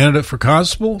Carpenter, candidate for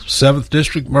constable, 7th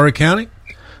District, Murray County.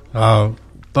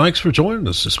 Thanks for joining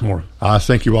us this morning.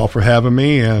 Thank you all for having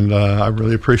me, and I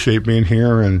really appreciate being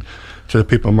here. And to the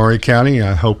people of Murray County,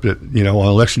 I hope that, on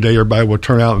Election Day, everybody will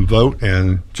turn out and vote.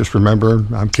 And just remember,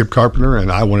 I'm Kip Carpenter, and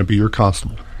I want to be your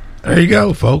constable. There you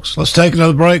go, folks. Let's take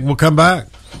another break. We'll come back.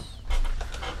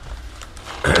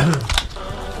 Okay.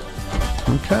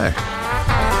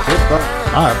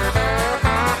 All right.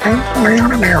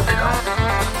 There we go.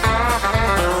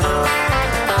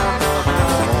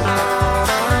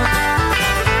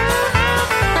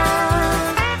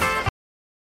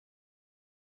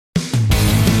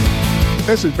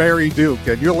 This is Barry Duke,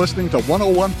 and you're listening to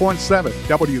 101.7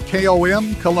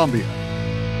 WKOM Columbia.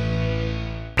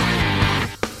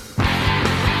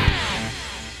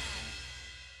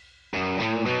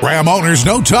 Ram owners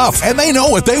know tough, and they know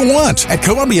what they want. At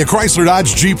Columbia Chrysler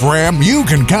Dodge Jeep Ram, you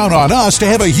can count on us to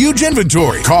have a huge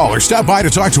inventory. Call or stop by to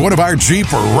talk to one of our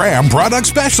Jeep or Ram product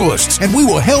specialists, and we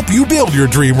will help you build your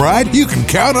dream ride. You can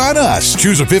count on us.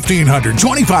 Choose a 1500,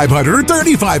 2500, or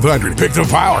 3500. Pick the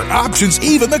power, options,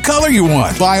 even the color you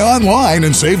want. Buy online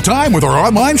and save time with our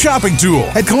online shopping tool.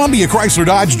 At Columbia Chrysler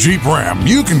Dodge Jeep Ram,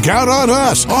 you can count on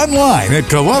us online at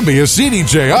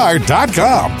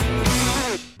ColumbiaCDJR.com.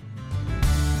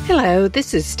 Hello,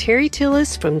 this is Terry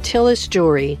Tillis from Tillis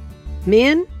Jewelry.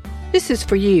 Men, this is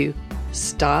for you.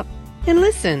 Stop and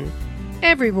listen.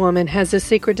 Every woman has a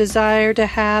secret desire to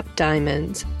have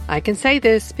diamonds. I can say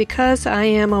this because I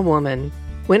am a woman.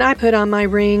 When I put on my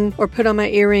ring or put on my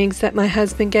earrings that my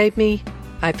husband gave me,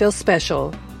 I feel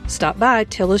special. Stop by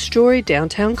Tillis Jewelry,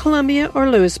 downtown Columbia or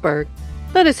Lewisburg.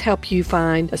 Let us help you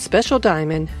find a special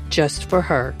diamond just for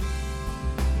her.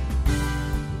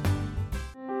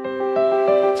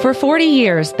 For 40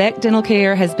 years, Beck Dental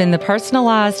Care has been the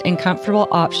personalized and comfortable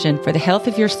option for the health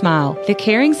of your smile. The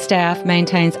caring staff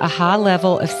maintains a high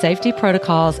level of safety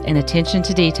protocols and attention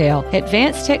to detail.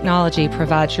 Advanced technology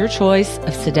provides your choice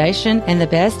of sedation and the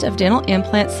best of dental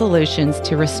implant solutions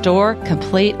to restore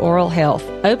complete oral health.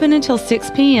 Open until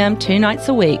 6 p.m. 2 nights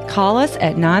a week. Call us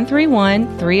at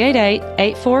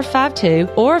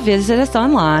 931-388-8452 or visit us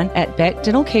online at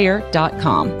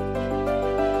beckdentalcare.com.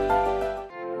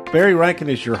 Barry Rankin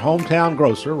is your hometown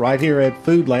grocer right here at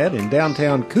Foodland in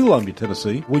downtown Columbia,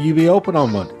 Tennessee. Will you be open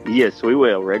on Monday? Yes, we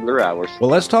will. Regular hours. Well,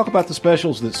 let's talk about the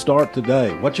specials that start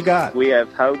today. What you got? We have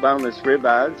whole boneless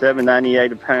ribeyes,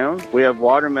 $7.98 a pound. We have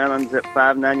watermelons at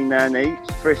 $5.99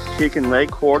 each. Fresh chicken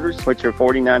leg quarters, which are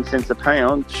 49 cents a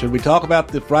pound. Should we talk about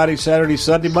the Friday, Saturday,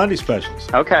 Sunday, Monday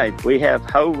specials? Okay, we have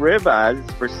whole ribeyes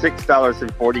for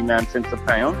 $6.49 a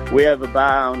pound. We have a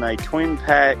buy on a twin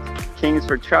pack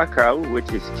Kingsford Choco,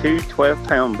 which is 2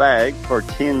 12-pound bags for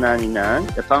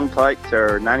 $10.99. The foam plates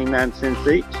are 99 cents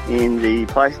each, and the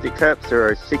plastic cups are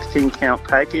a 16-count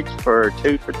package for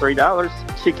 2 for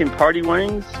 $3. Chicken party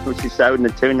wings, which is sold in a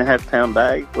 2.5-pound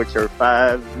bag, which are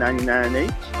 $5.99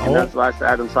 each. And those last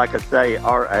items, like I say,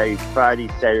 are a Friday,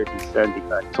 Saturday, Sunday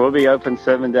bag. So we'll be open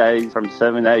 7 days from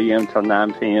 7 a.m. till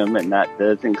 9 p.m., and that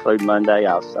does include Monday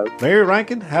also. Barry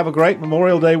Rankin, have a great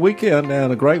Memorial Day weekend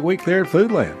and a great week there at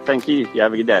Foodland. Thank you. You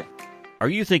have a good day. Are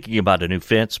you thinking about a new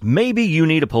fence? Maybe you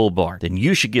need a pole barn. Then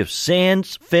you should give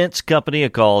Sands Fence Company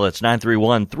a call. That's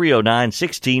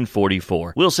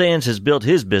 931-309-1644. Will Sands has built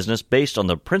his business based on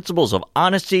the principles of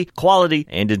honesty, quality,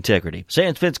 and integrity.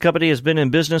 Sands Fence Company has been in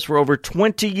business for over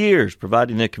 20 years,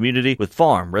 providing the community with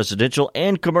farm, residential,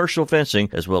 and commercial fencing,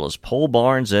 as well as pole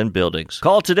barns and buildings.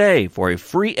 Call today for a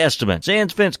free estimate.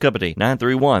 Sands Fence Company,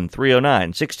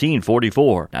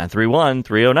 931-309-1644.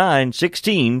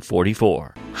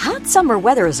 931-309-1644. Hot summer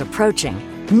weather is approaching.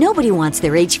 Nobody wants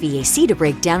their HVAC to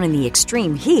break down in the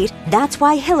extreme heat. That's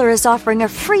why Hiller is offering a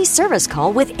free service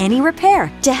call with any repair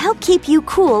to help keep you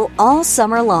cool all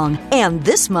summer long. And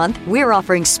this month, we're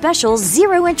offering special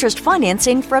zero-interest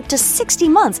financing for up to 60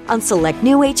 months on select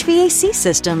new HVAC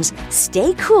systems.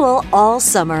 Stay cool all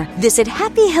summer. Visit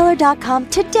happyhiller.com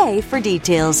today for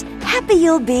details. Happy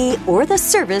you'll be, or the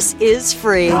service is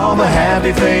free. Call the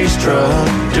Happy Face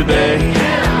Truck today.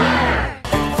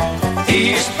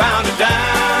 Eastbound and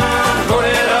down,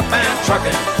 loaded up and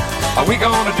trucking. Are we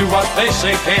gonna do what they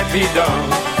say can't be done?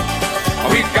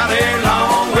 We've got a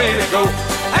long way to go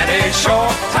and a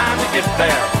short time to get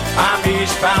there. I'm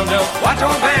eastbound up, watch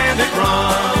old bandit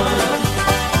run.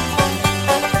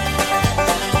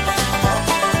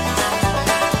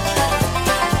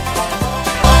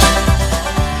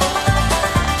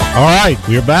 All right,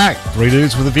 we're back. Three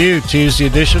Dudes with a View, Tuesday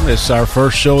edition. It's our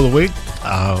first show of the week.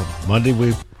 Monday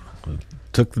we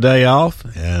took the day off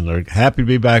and are happy to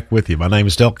be back with you. My name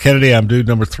is Del Kennedy. I'm dude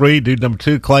number 3. Dude number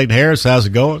 2, Clayton Harris. How's it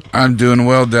going? I'm doing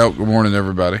well, Del. Good morning,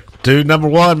 everybody. Dude number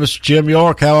 1, Mr. Jim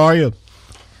York. How are you?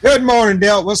 Good morning,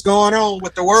 Del. What's going on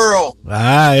with the world?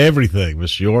 Everything,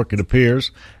 Mr. York, it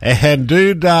appears. And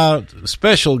dude,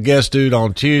 special guest dude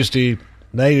on Tuesday,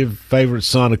 native favorite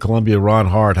son of Columbia, Ron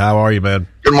Hart. How are you, man?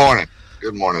 Good morning.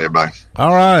 Good morning, everybody.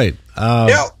 All right.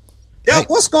 Yeah,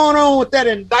 what's going on with that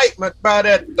indictment by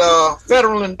that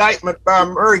federal indictment by a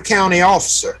Murray County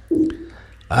officer?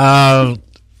 I'm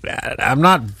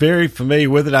not very familiar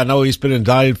with it. I know he's been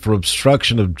indicted for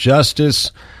obstruction of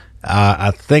justice. I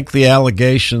think the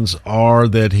allegations are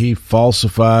that he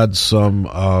falsified some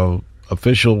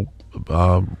official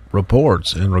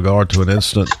reports in regard to an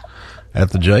incident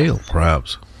at the jail,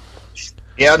 perhaps.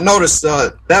 Yeah, I noticed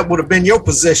that would have been your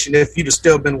position if you'd have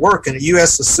still been working. A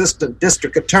U.S. Assistant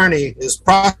District Attorney is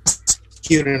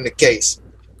prosecuting the case.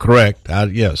 Correct.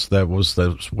 Yes,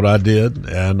 that's what I did.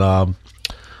 And I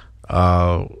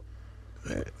know,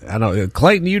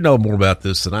 Clayton, you know more about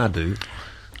this than I do.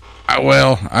 I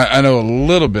know a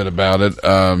little bit about it.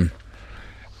 I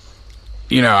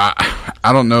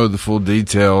don't know the full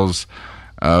details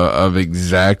of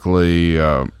exactly.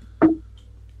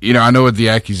 I know what the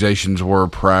accusations were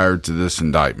prior to this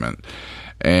indictment,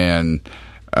 and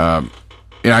I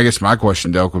guess my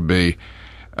question, Delk, would be,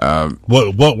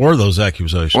 what were those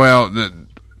accusations? Well,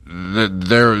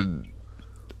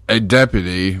 a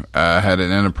deputy had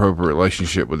an inappropriate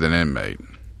relationship with an inmate.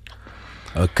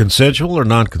 Consensual or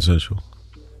non-consensual?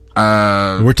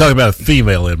 We're talking about a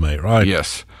female inmate, right?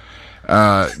 Yes.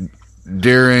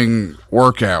 During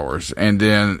work hours, and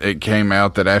then it came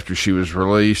out that after she was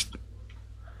released,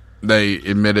 they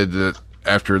admitted that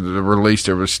after the release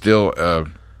there was still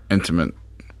an intimate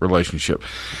relationship,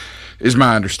 is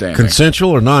my understanding.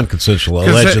 Consensual or non-consensual,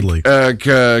 allegedly?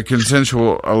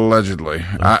 Consensual, allegedly.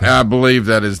 Okay. I believe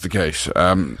that is the case.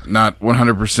 Not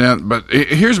 100%, but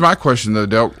here's my question, though,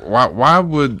 Del.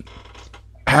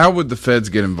 How would the feds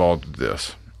get involved with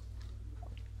this?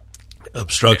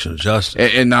 Obstruction of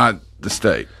justice. And not the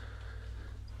state.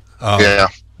 Yeah.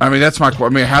 I mean, that's my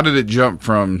question. I mean, how did it jump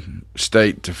from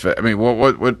state to fed? I mean,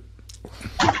 what?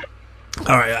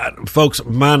 All right, folks,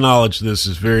 my knowledge of this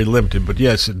is very limited, but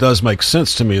yes, it does make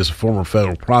sense to me as a former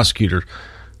federal prosecutor.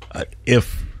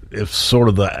 If if sort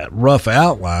of the rough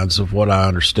outlines of what I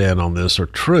understand on this are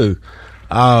true.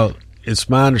 It's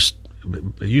my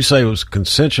you say it was a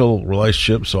consensual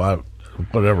relationship, so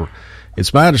whatever.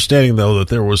 It's my understanding, though, that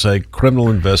there was a criminal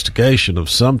investigation of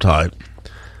some type.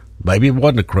 Maybe it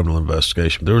wasn't a criminal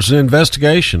investigation. There was an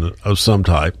investigation of some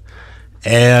type,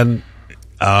 and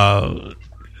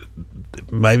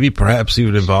maybe perhaps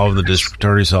even involved in the district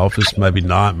attorney's office, maybe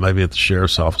not, maybe at the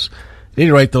sheriff's office. At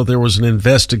any rate, though, there was an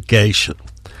investigation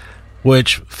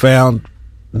which found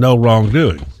no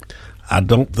wrongdoing. I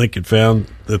don't think it found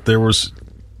that there was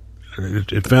 –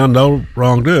 it found no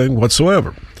wrongdoing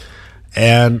whatsoever.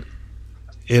 And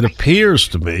it appears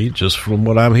to me, just from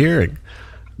what I'm hearing,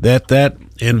 that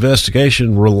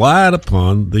investigation relied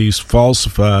upon these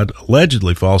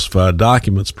allegedly falsified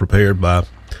documents prepared by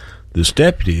this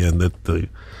deputy, and that the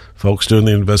folks doing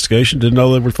the investigation didn't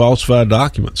know they were falsified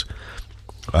documents.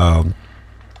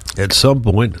 At some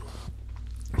point,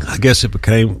 I guess it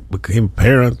became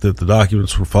apparent that the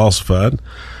documents were falsified,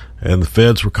 and the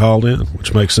feds were called in,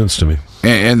 which makes sense to me.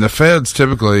 And the feds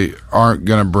typically aren't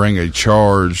going to bring a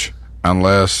charge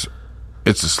unless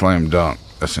it's a slam dunk,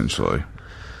 essentially.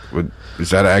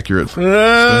 Is that accurate?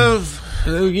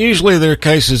 Usually their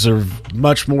cases are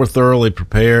much more thoroughly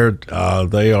prepared.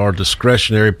 They are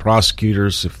discretionary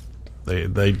prosecutors. If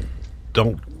they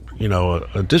don't,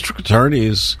 a district attorney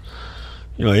is,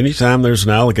 anytime there's an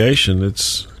allegation,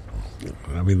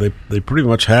 they pretty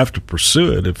much have to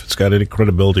pursue it if it's got any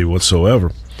credibility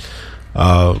whatsoever.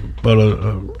 But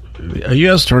a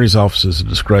U.S. attorney's office is a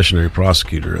discretionary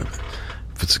prosecutor.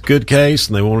 If it's a good case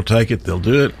and they want to take it, they'll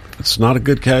do it. If it's not a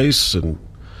good case, and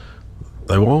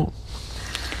they won't.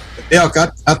 Elk,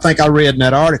 I think I read in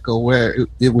that article where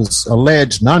it was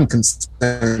alleged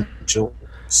non-consensual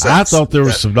sex. I thought there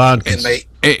was some non-consensual.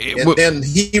 And then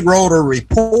he wrote a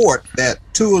report that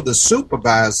two of the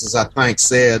supervisors, I think,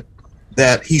 said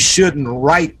that he shouldn't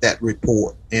write that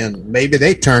report, and maybe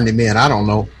they turned him in. I don't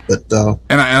know, but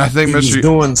and I think he was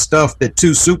doing stuff that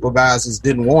two supervisors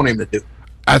didn't want him to do.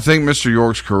 I think Mr.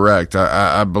 York's correct.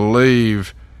 I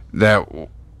believe that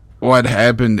what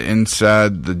happened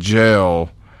inside the jail.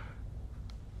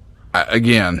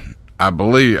 Again, I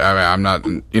believe. I'm not,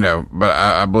 but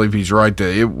I believe he's right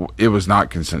that it was not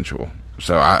consensual.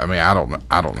 So I don't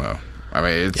know.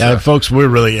 It's folks,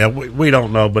 we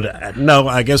don't know. But no,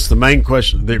 I guess the main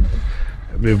question,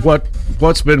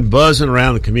 what's been buzzing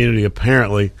around the community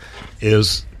apparently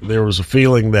is there was a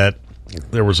feeling that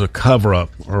there was a cover up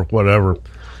or whatever,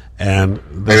 and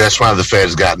maybe that's why the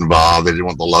feds got involved. They didn't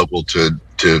want the local to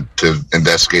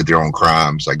investigate their own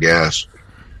crimes, I guess.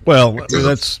 Well,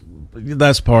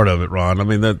 that's part of it, Ron. I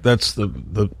mean, that's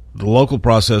the local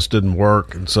process didn't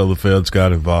work, and so the feds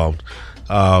got involved.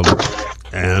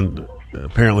 And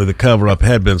apparently the cover-up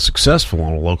had been successful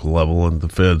on a local level, and the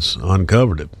feds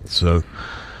uncovered it. So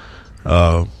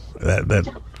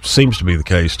that seems to be the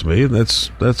case to me, and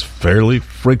that's fairly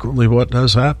frequently what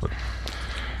does happen.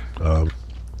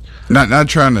 Not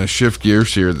trying to shift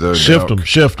gears here, though. Shift them.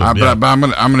 But I'm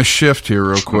gonna shift here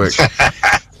real quick.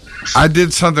 I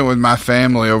did something with my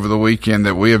family over the weekend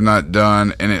that we have not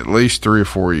done in at least 3 or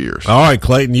 4 years. All right,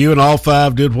 Clayton, you and all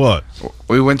 5 did what?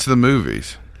 We went to the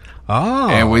movies. Oh.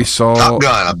 And we saw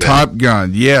Top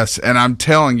Gun, yes. And I'm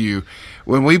telling you,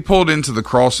 when we pulled into the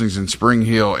crossings in Spring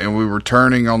Hill and we were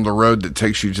turning on the road that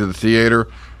takes you to the theater,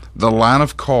 the line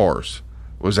of cars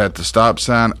was at the stop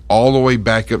sign all the way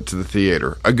back up to the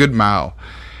theater, a good mile.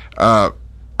 I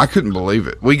couldn't believe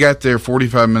it. We got there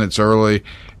 45 minutes early,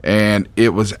 and it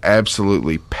was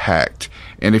absolutely packed.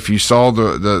 And if you saw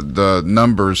the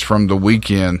numbers from the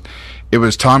weekend, it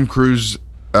was Tom Cruise.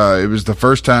 It was the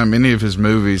first time any of his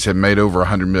movies had made over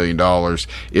 $100 million.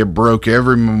 It broke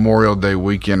every Memorial Day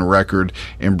weekend record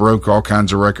and broke all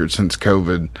kinds of records since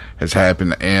COVID has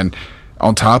happened. And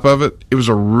on top of it, it was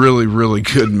a really, really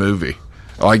good movie.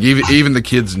 Like even the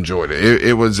kids enjoyed it.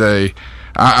 It was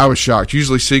I was shocked.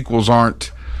 Usually sequels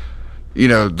aren't,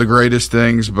 the greatest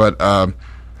things, but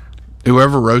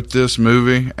whoever wrote this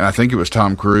movie, and I think it was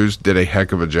Tom Cruise, did a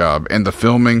heck of a job. And the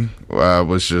filming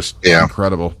was just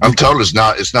incredible. I'm told it's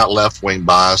not left wing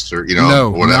biased or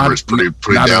whatever. It's pretty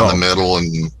down the middle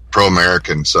and pro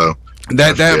American. So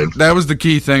that was the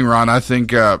key thing, Ron. I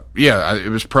think it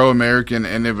was pro American,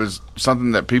 and it was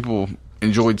something that people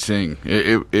enjoyed seeing.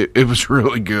 It was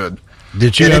really good.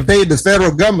 They paid the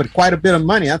federal government quite a bit of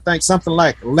money. I think something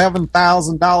like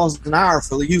 $11,000 an hour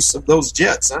for the use of those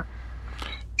jets, huh?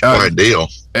 What a deal.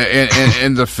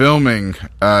 And the filming,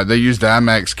 they used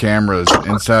IMAX cameras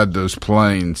inside those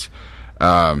planes.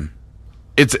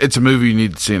 It's a movie you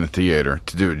need to see in a theater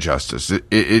to do it justice.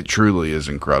 It truly is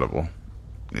incredible.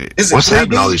 What's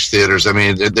happening to all these theaters? I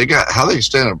mean, they got how they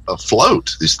stay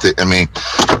afloat. I mean,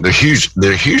 they're huge.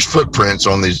 They're huge footprints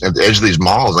on these at the edge of these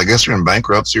malls. I guess they're in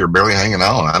bankruptcy or barely hanging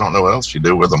on. I don't know what else you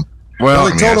do with them. Well,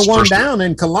 they tore the one down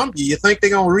in Columbia. You think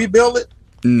they're gonna rebuild it?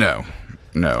 No,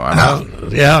 I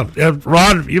don't. Yeah,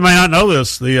 Rod, you may not know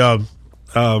this. The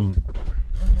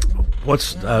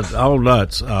what's Old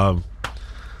Nuts?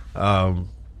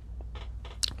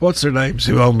 What's their names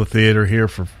who owned the theater here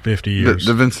for 50 years?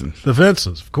 The Vincents. The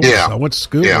Vincents, of course. Yeah. I went to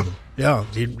school with them. Yeah,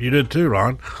 you did too,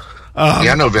 Ron.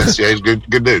 I know Vince. Yeah, he's a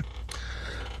good dude.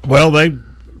 Well,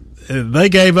 they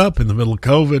gave up in the middle of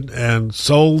COVID and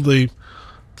sold the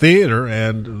theater,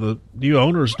 and the new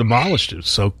owners demolished it.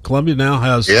 So Columbia now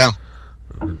has. Yeah.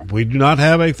 We do not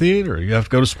have a theater. You have to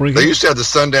go to Spring Hill. They used to have the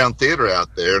Sundown Theater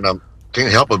out there, and I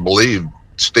can't help but believe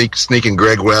sneaking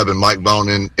Greg Webb and Mike Bone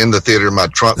in the theater in my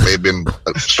trunk may have been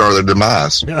start of their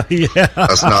demise. Yeah.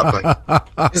 That's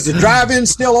not. Is the drive-in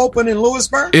still open in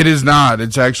Lewisburg? It is not.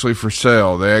 It's actually for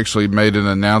sale. They actually made an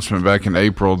announcement back in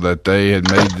April that they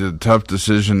had made the tough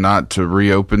decision not to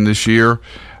reopen this year,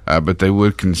 but they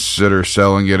would consider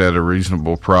selling it at a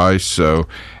reasonable price. So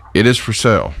it is for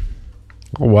sale.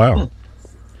 Oh, wow.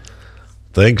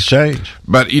 Things change.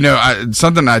 But,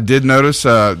 something I did notice,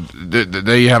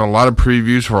 they had a lot of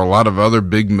previews for a lot of other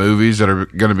big movies that are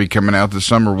going to be coming out this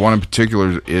summer. One in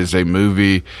particular is a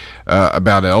movie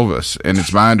about Elvis. And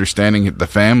it's my understanding that the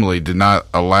family did not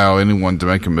allow anyone to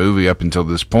make a movie up until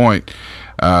this point.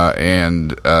 And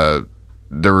the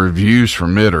reviews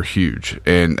from it are huge.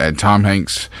 And Tom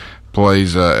Hanks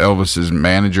plays Elvis's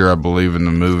manager, I believe, in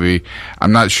the movie.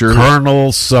 I'm not sure.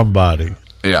 Colonel somebody.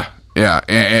 Yeah.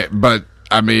 But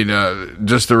I mean,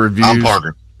 just the reviews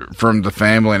from the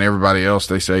family and everybody else,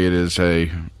 they say it's a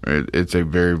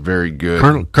very, very good.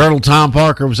 Colonel Tom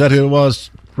Parker, was that who it was?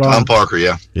 Ron? Tom Parker,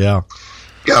 yeah. Yeah.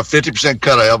 Got a 50%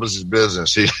 cut of Elvis's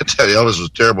business. Elvis was a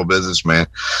terrible businessman.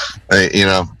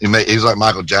 He's like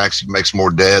Michael Jackson. He makes more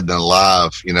dead than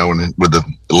alive, with the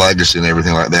legacy and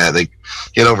everything like that.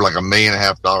 He had over like $1.5 million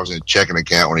in a checking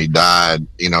account when he died,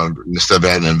 instead of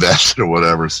having invested or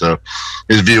whatever. So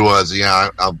his view was,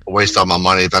 I'll waste all my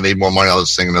money. If I need more money, I'll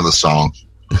just sing another song.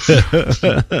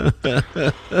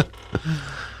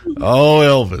 Oh,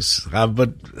 Elvis!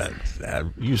 But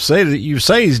you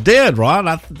say he's dead, Ron.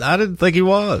 I didn't think he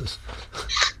was.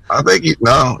 I think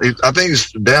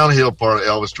it's the downhill part of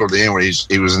Elvis toward the end where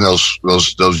he was in those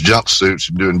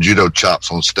jumpsuits doing judo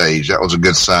chops on stage. That was a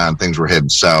good sign things were heading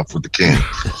south with the king.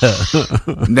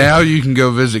 Now you can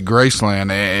go visit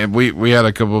Graceland, and we had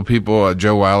a couple of people.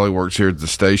 Joe Wiley works here at the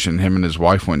station. Him and his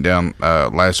wife went down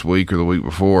last week or the week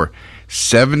before.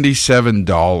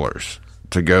 $77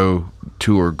 to go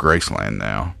tour Graceland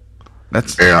now.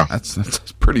 That's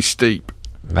pretty steep.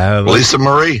 Lisa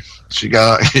Marie, she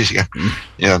got. It's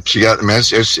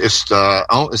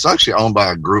actually owned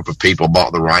by a group of people,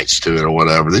 bought the rights to it or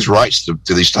whatever. These rights to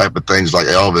these type of things like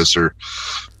Elvis are,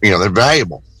 they're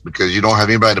valuable because you don't have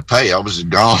anybody to pay. Elvis is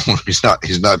gone.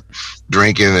 He's not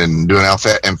drinking and doing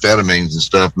amphetamines and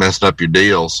stuff, messing up your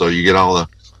deal. So you get all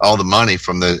the money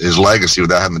from his legacy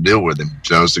without having to deal with him.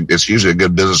 So it's usually a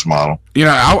good business model.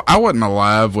 I wasn't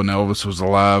alive when Elvis was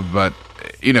alive, but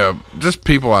just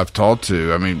people I've talked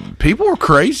to, I mean, people were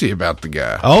crazy about the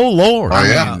guy. Oh Lord!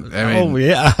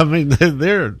 I mean,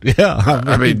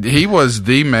 he was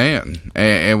the man,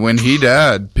 and when he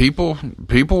died, people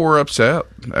were upset.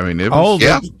 I mean, it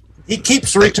was. He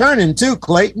keeps returning too,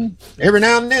 Clayton. Every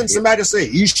now and then, somebody say,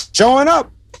 "You showing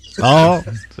up?" Oh,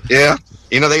 yeah.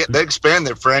 They expand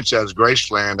their franchise,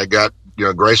 Graceland. They got,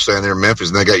 Graceland there in Memphis,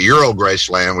 and they got Euro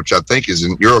Graceland, which I think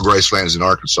Euro Graceland is in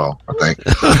Arkansas, I think.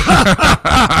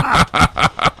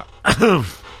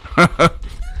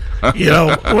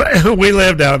 We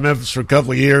lived down in Memphis for a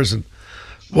couple of years, and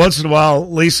once in a while,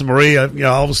 Lisa Marie,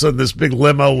 all of a sudden this big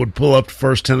limo would pull up to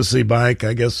First Tennessee Bank,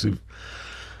 I guess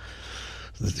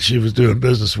she was doing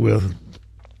business with.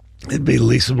 It'd be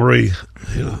Lisa Marie,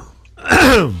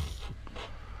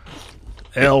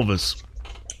 Elvis.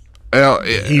 Well,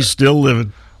 he's still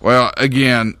living. Well,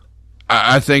 again,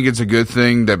 I think it's a good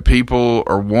thing that people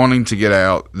are wanting to get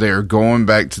out. They're going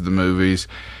back to the movies.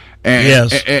 And,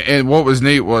 yes. And what was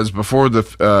neat was before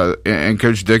and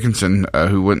Coach Dickinson,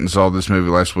 who went and saw this movie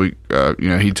last week,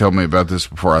 he told me about this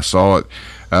before I saw it.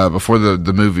 Before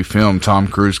the movie film, Tom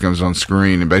Cruise comes on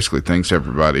screen and basically thanks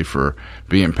everybody for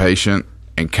being patient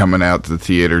and coming out to the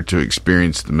theater to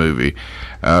experience the movie,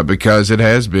 because it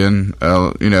has been,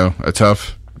 a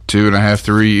tough 2.5,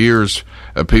 3 years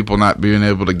of people not being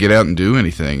able to get out and do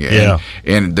anything.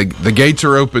 And the gates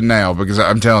are open now, because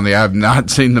I'm telling you, I've not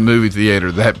seen the movie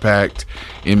theater that packed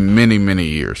in many, many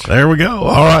years. There we go.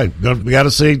 All right. We got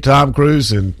to see Tom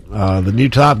Cruise and the new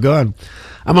Top Gun.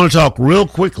 I'm going to talk real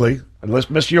quickly. Unless,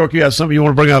 Mr. York, you have something you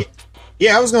want to bring up?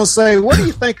 Yeah, I was going to say, what do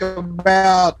you think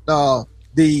about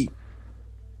the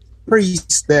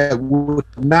priest that would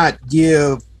not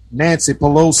give Nancy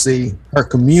Pelosi her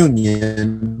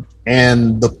communion,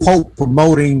 and the Pope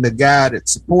promoting the guy that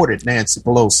supported Nancy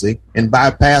Pelosi and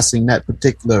bypassing that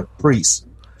particular priest?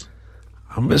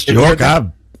 Mr. York,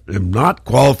 I am not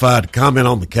qualified to comment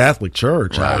on the Catholic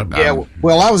Church.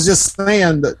 Well, I was just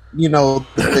saying that, you know,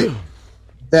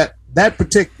 that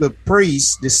particular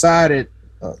priest decided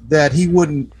that he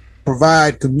wouldn't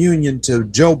provide communion to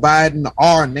Joe Biden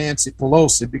or Nancy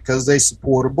Pelosi because they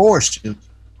support abortion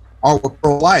or were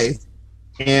pro-life,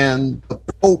 and the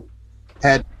Pope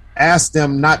had asked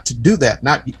them not to do that,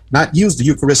 not use the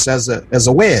Eucharist as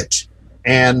a wedge,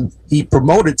 and he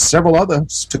promoted several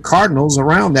others to cardinals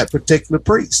around that particular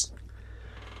priest.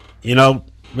 You know,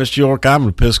 Mr. York, I'm an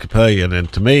Episcopalian,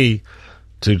 and to me,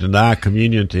 to deny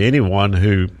communion to anyone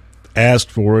who asked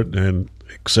for it and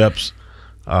accepts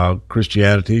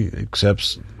Christianity,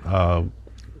 accepts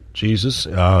Jesus,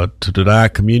 to deny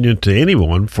communion to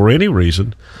anyone for any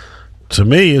reason, to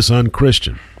me, is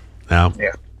unchristian. Now,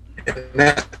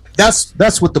 and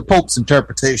that's what the Pope's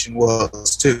interpretation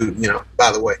was too. You know,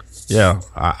 by the way. Yeah,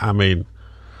 I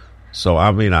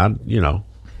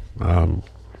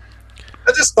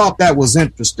just thought that was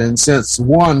interesting, since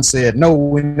one said, no,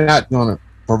 we're not going to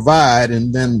provide,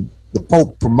 and then the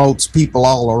Pope promotes people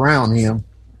all around him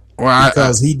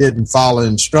because he didn't follow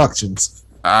instructions.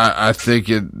 I think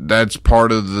that's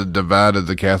part of the divide of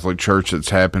the Catholic Church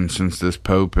that's happened since this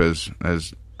Pope has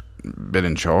been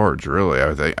in charge. Really,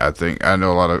 I think I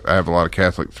know I have a lot of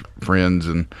Catholic friends,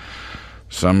 and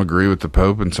some agree with the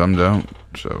Pope and some don't.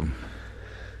 So,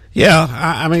 yeah,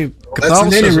 I mean, that's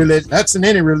in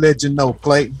any religion, though,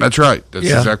 Clayton. That's right. That's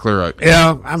exactly right.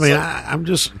 Yeah, I mean, I'm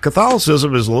just,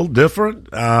 Catholicism is a little different,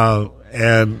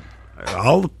 and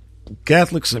all the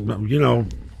Catholics, you know,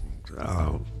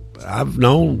 I've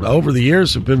known over the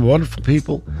years have been wonderful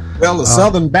people. Well, the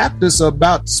Southern Baptists are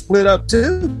about to split up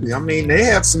too. I mean, they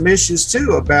have some issues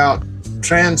too about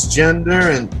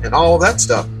transgender and all that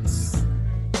stuff.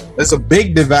 There's a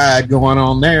big divide going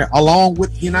on there, along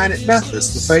with United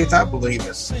Methodist, the faith I believe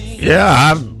in.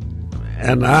 Yeah,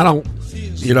 I don't,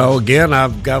 you know, again,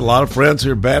 I've got a lot of friends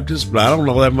who are Baptists, but I don't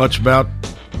know that much about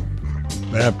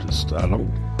Baptists. I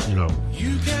don't, you know.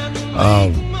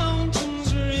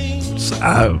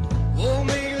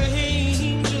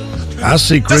 I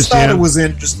see Christianity. Just thought it was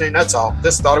interesting. That's all.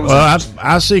 Just thought it was. Well,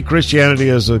 I see Christianity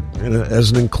as an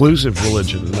inclusive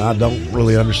religion, and I don't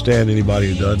really understand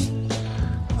anybody who doesn't.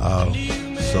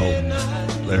 So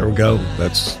there we go.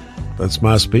 That's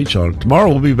my speech on it. Tomorrow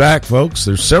we'll be back, folks.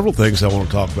 There's several things I want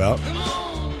to talk about.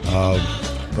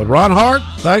 But Ron Hart,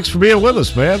 thanks for being with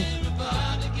us, man.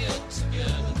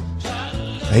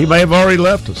 He may have already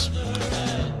left us.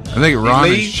 I think Ron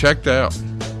is checked out.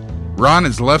 Ron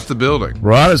has left the building.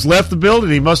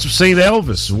 He must have seen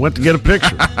Elvis and went to get a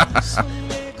picture.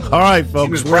 All right, folks.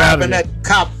 He was bribing that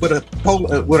cop with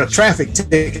a traffic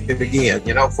ticket again,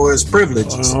 you know, for his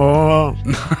privileges. Oh,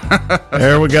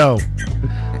 there we go.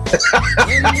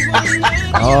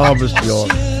 Oh, Mr.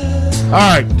 York. All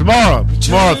right, tomorrow,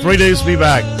 3 days to be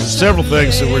back. There's several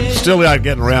things that we're still not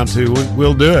getting around to.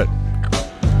 We'll do it.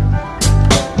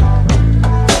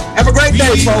 Have a great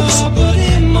day, folks.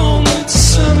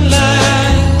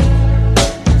 Sunlight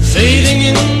fading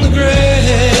in the gray.